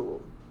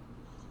School.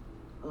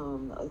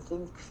 I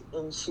think,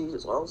 and she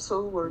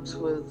also works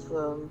with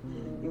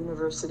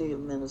University of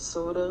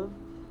Minnesota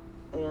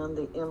and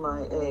the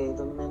MIA,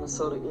 the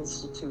Minnesota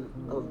Institute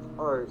of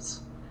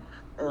Arts.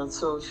 And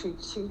so she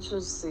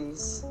teaches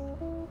these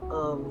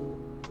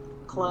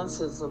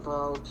classes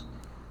about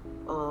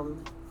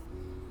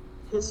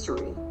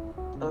history,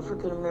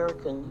 African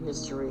American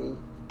history,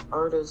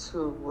 artists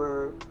who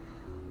were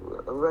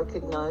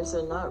recognized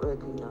and not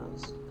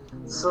recognized.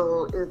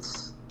 So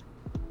it's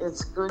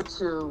good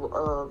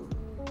to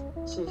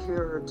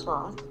hear her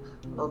talk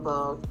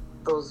about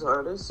those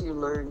artists. You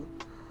learn,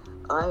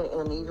 I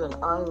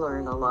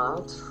learn a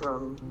lot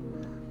from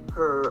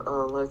her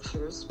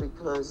lectures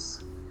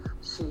because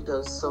she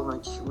does so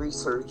much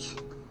research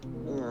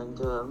and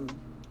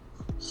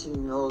she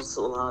knows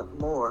a lot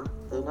more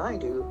than I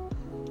do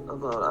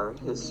about art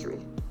history.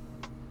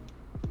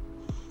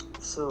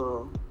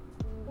 So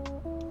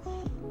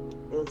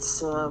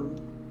it's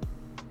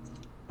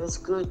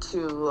good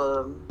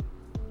to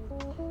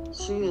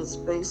she is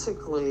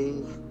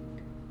basically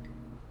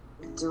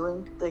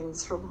doing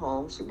things from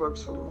home. She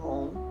works from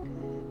home,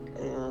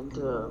 and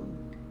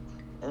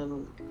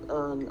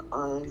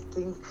I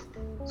think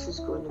she's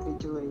going to be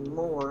doing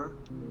more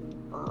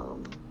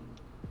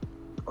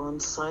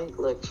on-site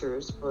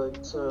lectures,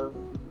 but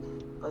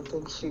I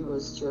think she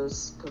was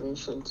just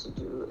commissioned to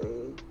do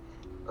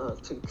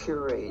to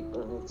curate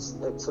an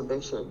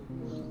exhibition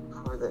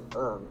for the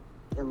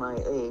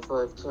MIA,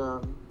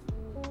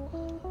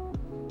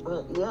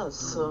 but yes,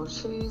 so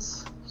she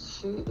is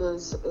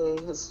a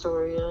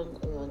historian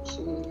and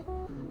she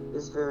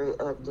is very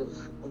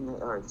active in the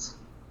arts,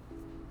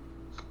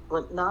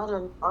 but not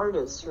an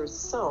artist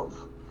herself,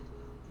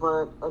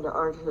 but an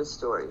art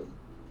historian.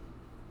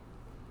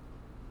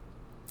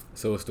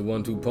 So it's the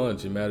 1-2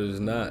 punch. It matters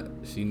not.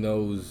 She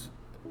knows,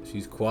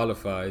 she's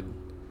qualified,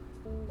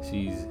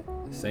 she's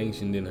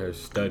sanctioned in her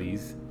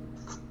studies,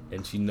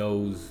 and she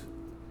knows,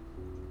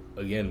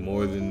 again,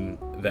 more than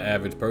the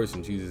average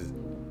person. She's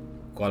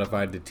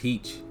qualified to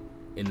teach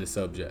in the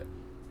subject.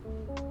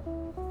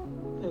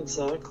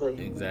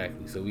 Exactly.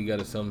 So we got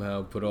to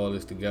somehow put all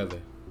this together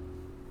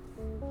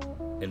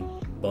and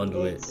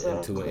bundle it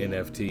into an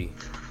NFT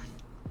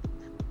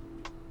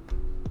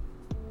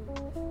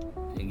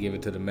and give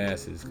it to the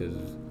masses,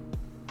 because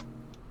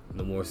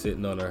no more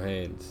sitting on our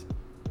hands.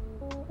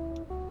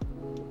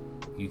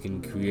 You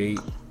can create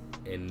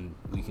and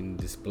we can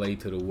display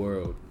to the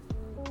world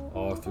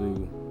all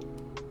through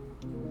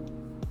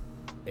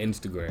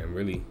Instagram,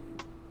 really.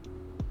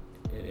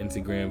 And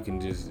Instagram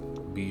can just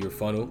be your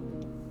funnel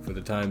for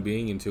the time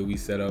being until we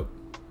set up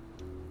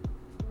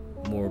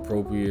more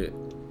appropriate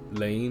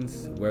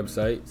lanes,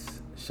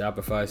 websites,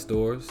 Shopify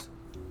stores,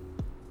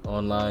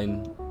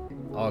 online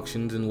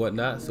auctions and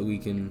whatnot, so we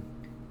can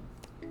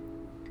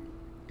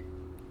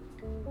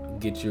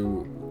get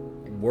your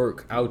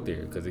work out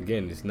there. Because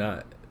again,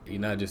 you're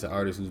not just an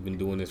artist who's been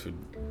doing this for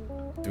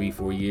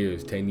 3-4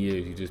 years, 10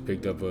 years. You just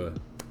picked up a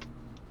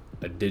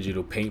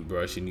digital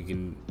paintbrush and you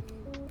can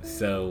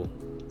sell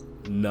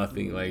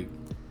nothing. Like,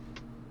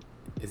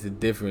 it's a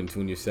difference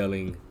when you're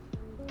selling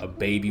a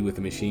baby with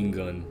a machine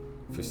gun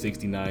for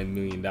 $69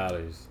 million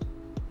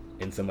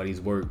and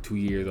somebody's worked 2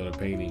 years on a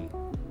painting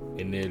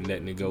and they're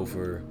letting it go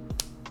for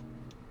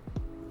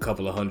a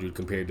couple of hundred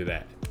compared to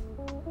that.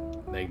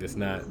 Like, that's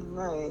not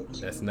right.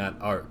 That's not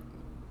art.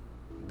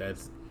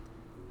 That's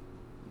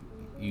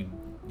you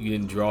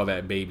didn't draw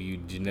that baby. You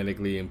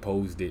genetically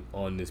imposed it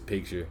on this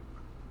picture,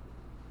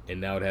 and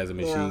now it has a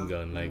machine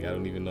gun. Like, I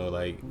don't even know.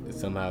 Like,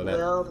 somehow that.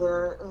 Well,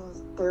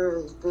 there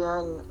has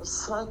been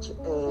such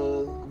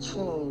a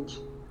change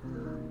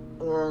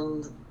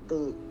in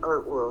the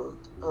art world,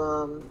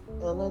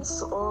 and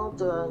it's all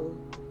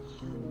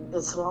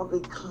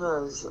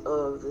because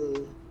of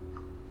the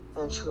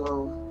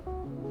actual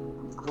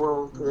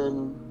growth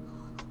in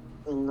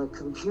the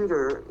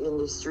computer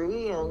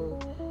industry,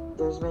 and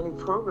there's many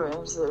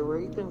programs where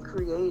you can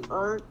create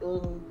art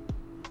in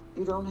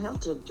You don't have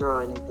to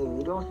draw anything.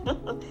 You don't.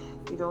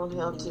 You don't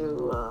have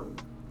to.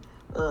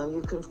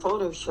 You can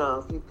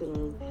Photoshop. You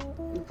can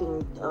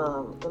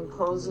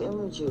impose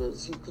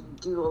images. You can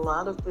do a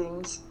lot of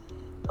things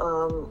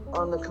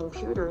on the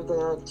computer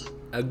that.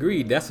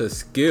 Agreed. That's a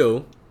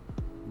skill,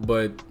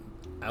 but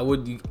I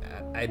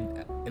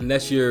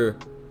unless you're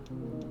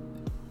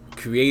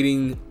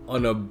creating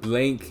on a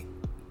blank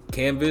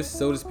canvas,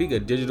 so to speak, a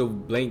digital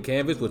blank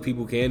canvas, what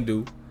people can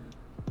do.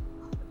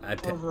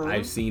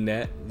 I've seen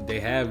that. They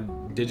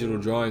have digital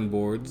drawing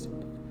boards,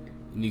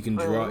 and you can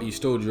draw. You're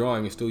still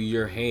drawing. It's still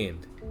your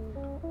hand.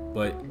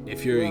 But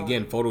if you're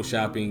again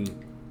photoshopping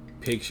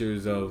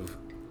pictures of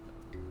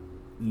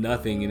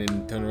nothing and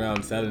then turn around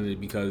and selling it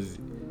because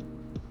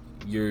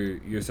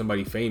you're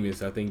somebody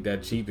famous, I think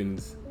that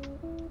cheapens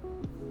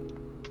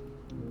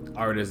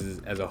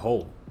artists as a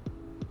whole.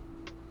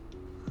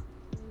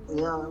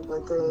 Yeah,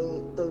 but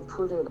they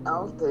put it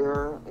out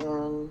there,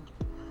 and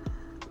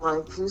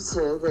like you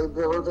said, they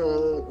build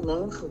a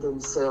name for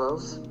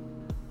themselves.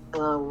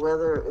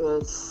 Whether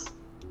it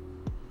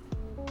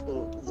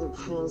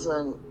depends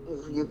on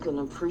if you can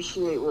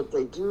appreciate what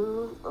they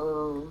do,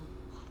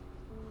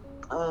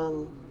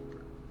 and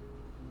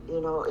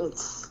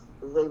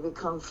they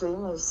become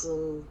famous,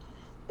 and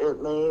it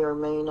may or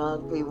may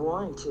not be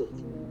warranted,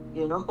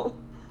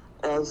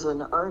 as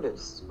an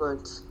artist,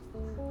 but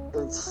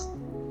it's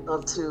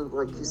up to,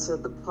 like you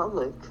said, the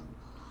public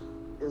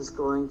is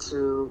going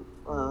to,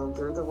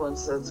 they're the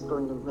ones that's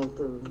going to make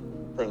them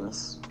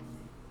famous.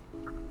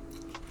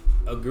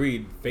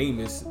 Agreed.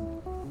 Famous,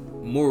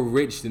 more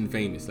rich than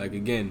famous. Like,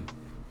 again,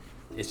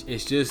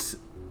 it's just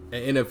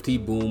an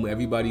NFT boom.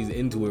 Everybody's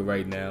into it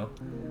right now.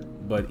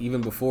 But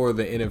even before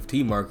the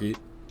NFT market,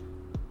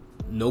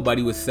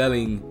 nobody was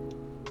selling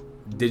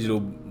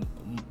digital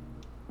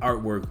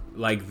artwork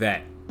like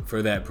that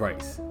for that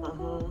price.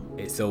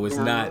 So it's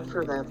not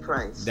for that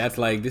price. That's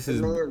like, this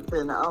it may have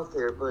been out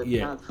there, but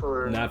not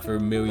for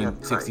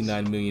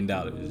 $69 million.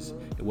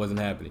 It wasn't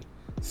happening.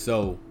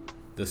 So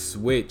the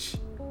switch,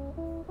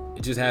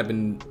 it just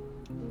happened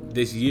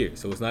this year.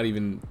 So it's not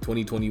even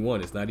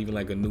 2021. It's not even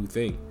like a new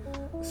thing.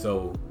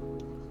 So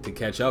to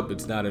catch up,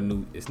 it's not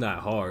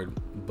hard,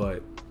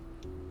 but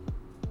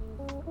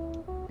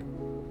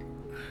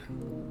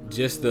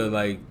just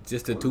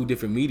the two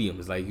different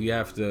mediums. Like, you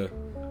have to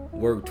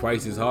work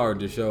twice as hard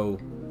to show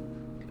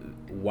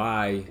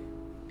why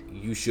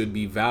you should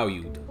be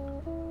valued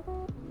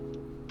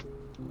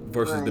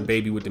versus the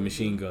baby with the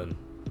machine gun.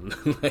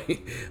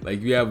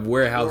 like you have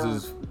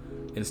warehouses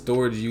and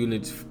storage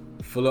units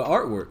full of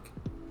artwork,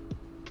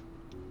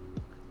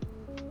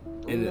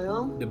 and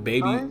the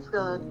baby.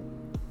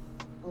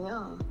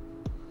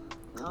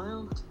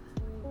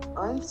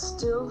 I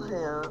still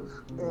have,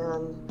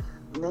 and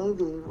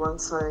maybe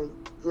once I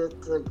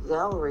get the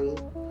gallery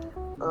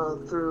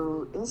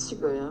through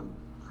Instagram,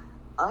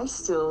 I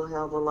still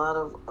have a lot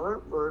of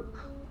artwork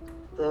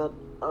that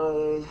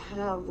I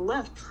have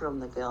left from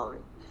the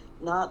gallery.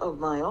 Not of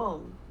my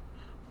own,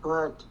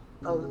 but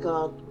I've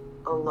got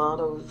a lot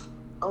of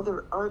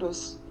other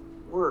artists'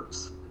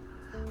 works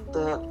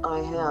that I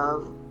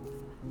have.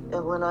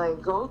 And when I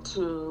go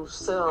to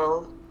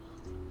sell,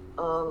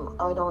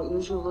 I don't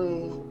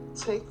usually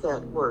take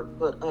that work,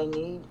 but I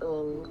need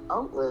an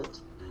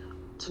outlet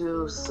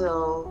to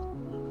sell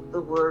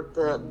the work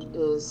that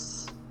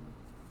is,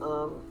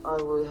 I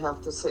would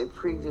have to say,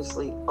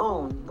 previously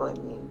owned by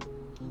me.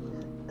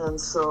 And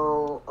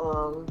so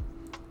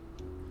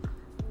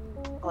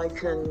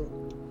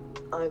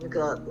I've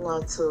got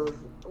lots of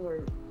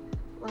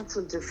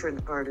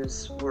different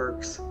artists'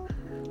 works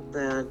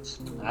that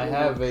I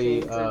have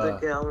came through the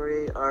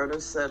gallery,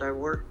 artists that I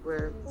work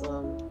with,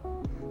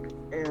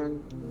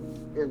 and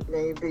it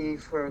may be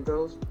for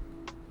those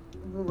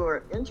who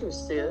are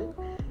interested,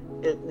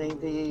 it may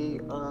be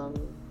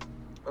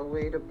a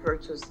way to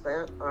purchase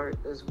that art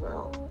as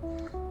well.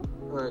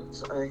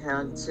 But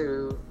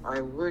I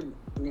would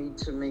need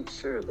to make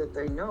sure that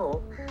they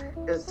know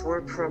it's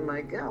work from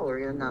my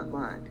gallery and not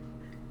mine,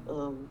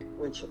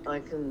 which I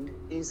can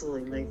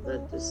easily make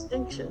that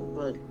distinction,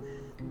 but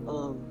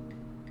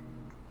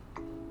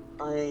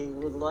I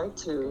would like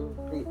to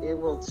be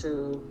able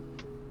to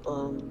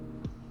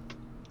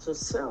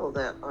sell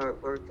that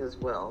artwork as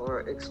well,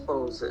 or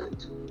expose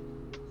it.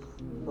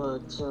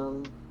 But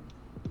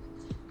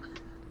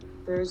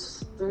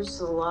there's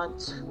a lot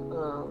to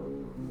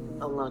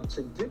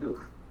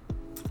do.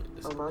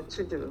 A lot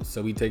to do.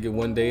 So we take it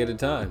one day at a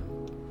time.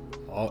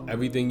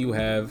 Everything you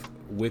have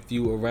with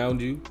you,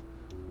 around you,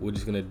 we're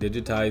just gonna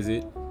digitize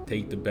it,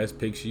 take the best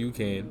picture you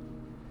can,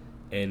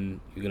 and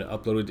you're gonna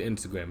upload it to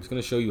Instagram. It's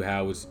gonna show you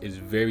how. It's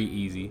very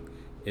easy.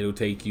 It'll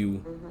take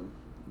you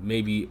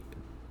maybe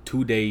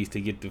 2 days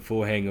to get the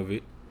full hang of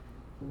it,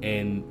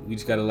 and we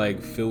just gotta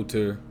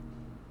filter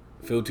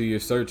your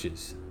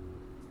searches.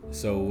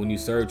 So when you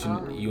search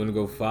and you want to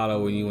go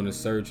follow, and you want to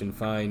search and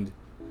find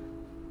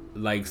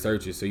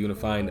searches, so you want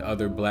to find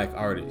other black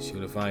artists, you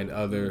want to find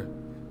other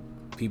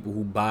people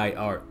who buy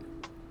art,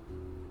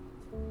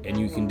 and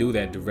you can do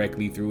that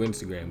directly through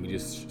Instagram. You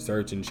just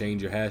search and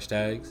change your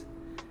hashtags,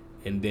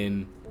 and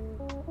then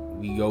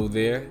we go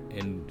there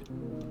and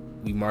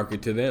we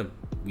market to them.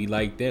 We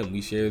like them,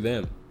 we share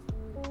them,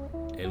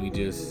 and we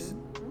just,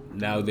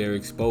 now they're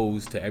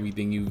exposed to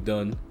everything you've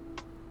done,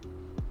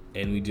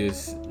 and we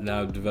just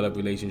now develop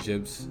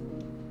relationships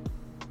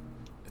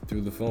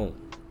through the phone.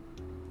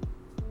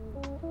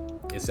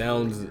 It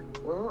sounds,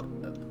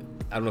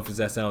 I don't know if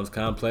that sounds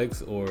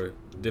complex or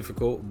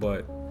difficult,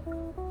 but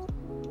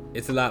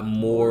it's a lot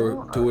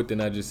more to it than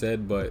I just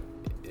said, but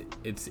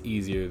it's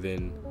easier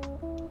than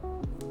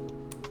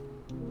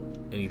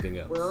anything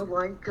else. Well,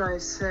 like I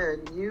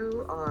said,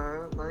 you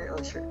are my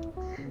usher.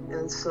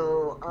 And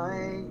so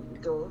I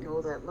don't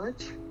know that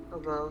much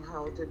about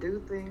how to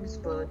do things,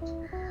 but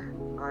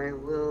I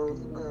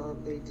will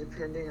be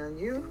depending on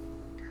you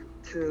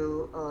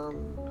to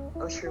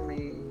usher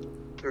me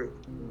through.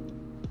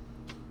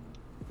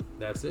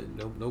 That's it.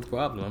 No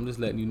problem. I'm just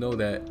letting you know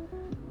that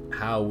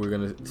how we're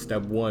gonna,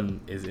 step one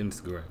is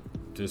Instagram,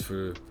 just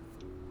for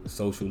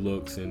social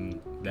looks,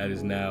 and that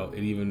is now,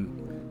 it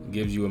even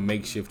gives you a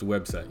makeshift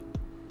website.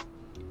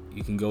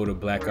 You can go to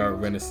Black Art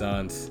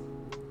Renaissance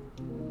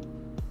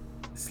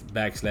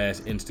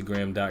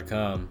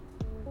 /Instagram.com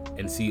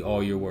and see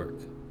all your work.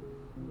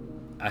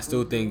 I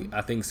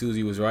think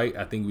Susie was right.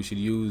 I think we should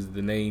use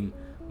the name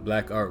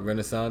Black Art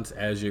Renaissance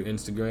as your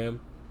Instagram,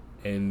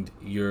 and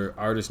your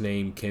artist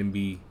name can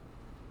be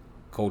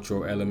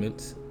Cultural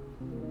Elements.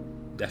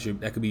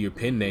 That could be your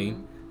pen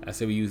name. I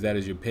say we use that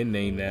as your pen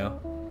name now.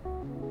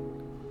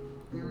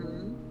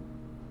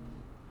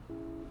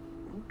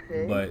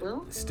 Okay. But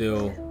well,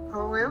 still,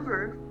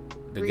 however,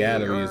 the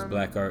gallery is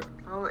Black Art.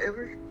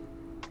 However,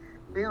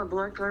 yeah,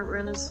 Black Art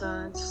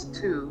Renaissance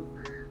 2.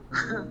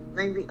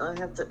 Maybe I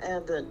have to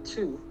add that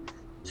 2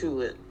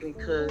 to it,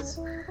 because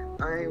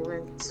I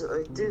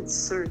did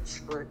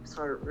search Black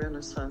Art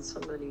Renaissance.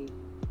 Somebody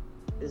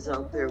is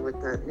out there with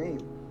that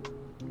name,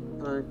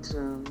 but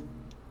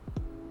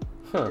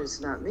it's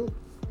not me.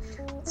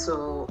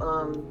 So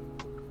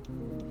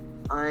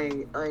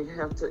I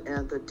have to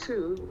add the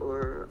 2,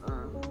 or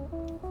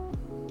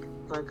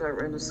Black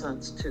Art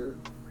Renaissance 2,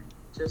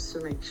 just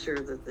to make sure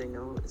that they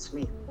know it's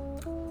me.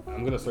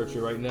 I'm gonna search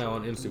it right now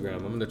on Instagram.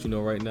 I'm gonna let you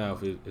know right now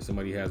if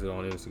somebody has it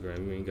on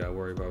Instagram. You ain't gotta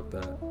worry about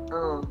that.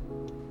 Oh,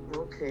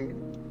 okay.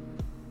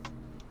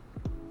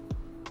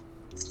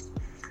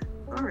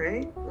 All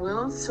right.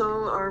 Well,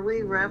 so are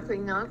we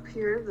wrapping up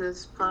here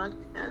this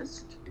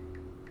podcast?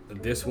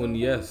 This one,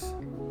 yes.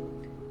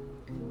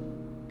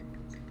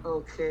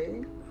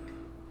 Okay.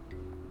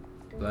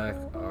 Black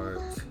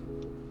Art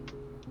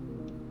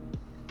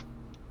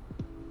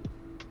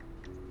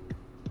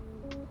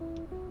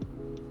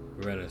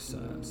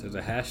Renaissance. There's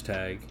a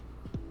hashtag,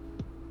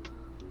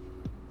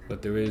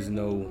 but there is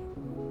no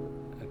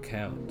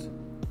account.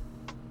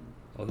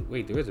 Oh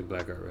wait, there is a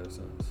Black Art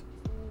Renaissance.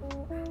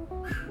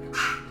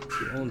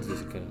 Who owns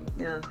this account?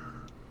 Yeah.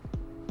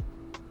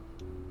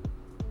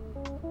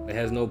 It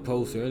has no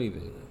posts or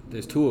anything.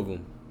 There's 2 of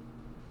them.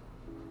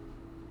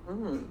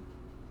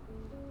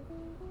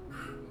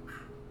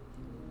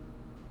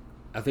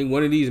 I think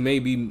one of these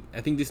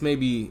this may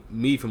be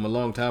me from a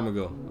long time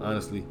ago,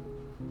 honestly.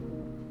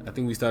 I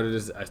think I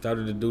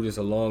started to do this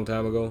a long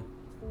time ago,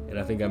 and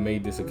I think I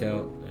made this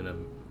account, and I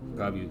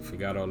probably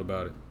forgot all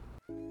about it.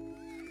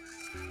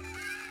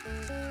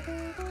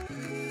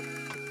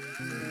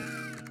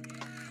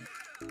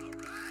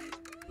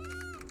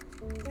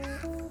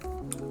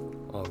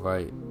 All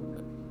right,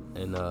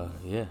 and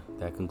yeah,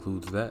 that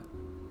concludes that.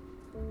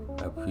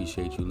 I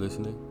appreciate you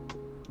listening.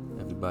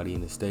 Everybody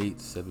in the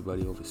States,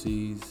 everybody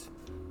overseas,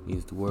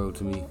 means the world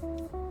to me.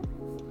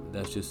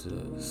 That's just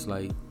a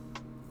slight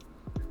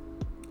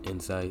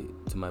insight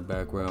to my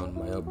background,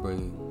 my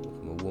upbringing,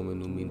 from a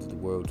woman who means the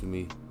world to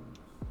me.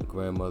 My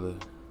grandmother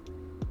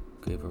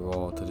gave her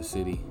all to the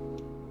city,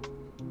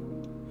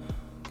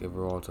 gave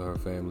her all to her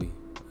family.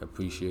 I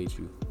appreciate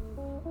you.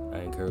 I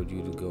encourage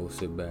you to go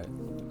sit back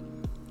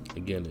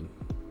again and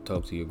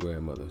talk to your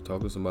grandmother. Talk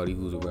to somebody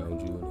who's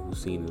around you and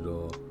who's seen it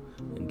all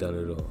and done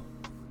it all.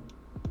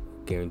 I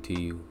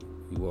guarantee you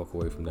walk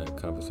away from that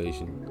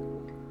conversation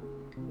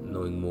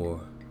knowing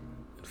more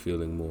and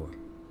feeling more.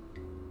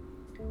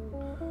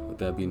 With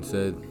that being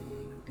said,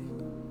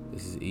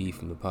 this is E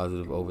from the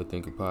Positive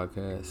Overthinker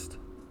Podcast.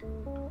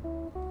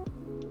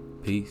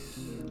 Peace.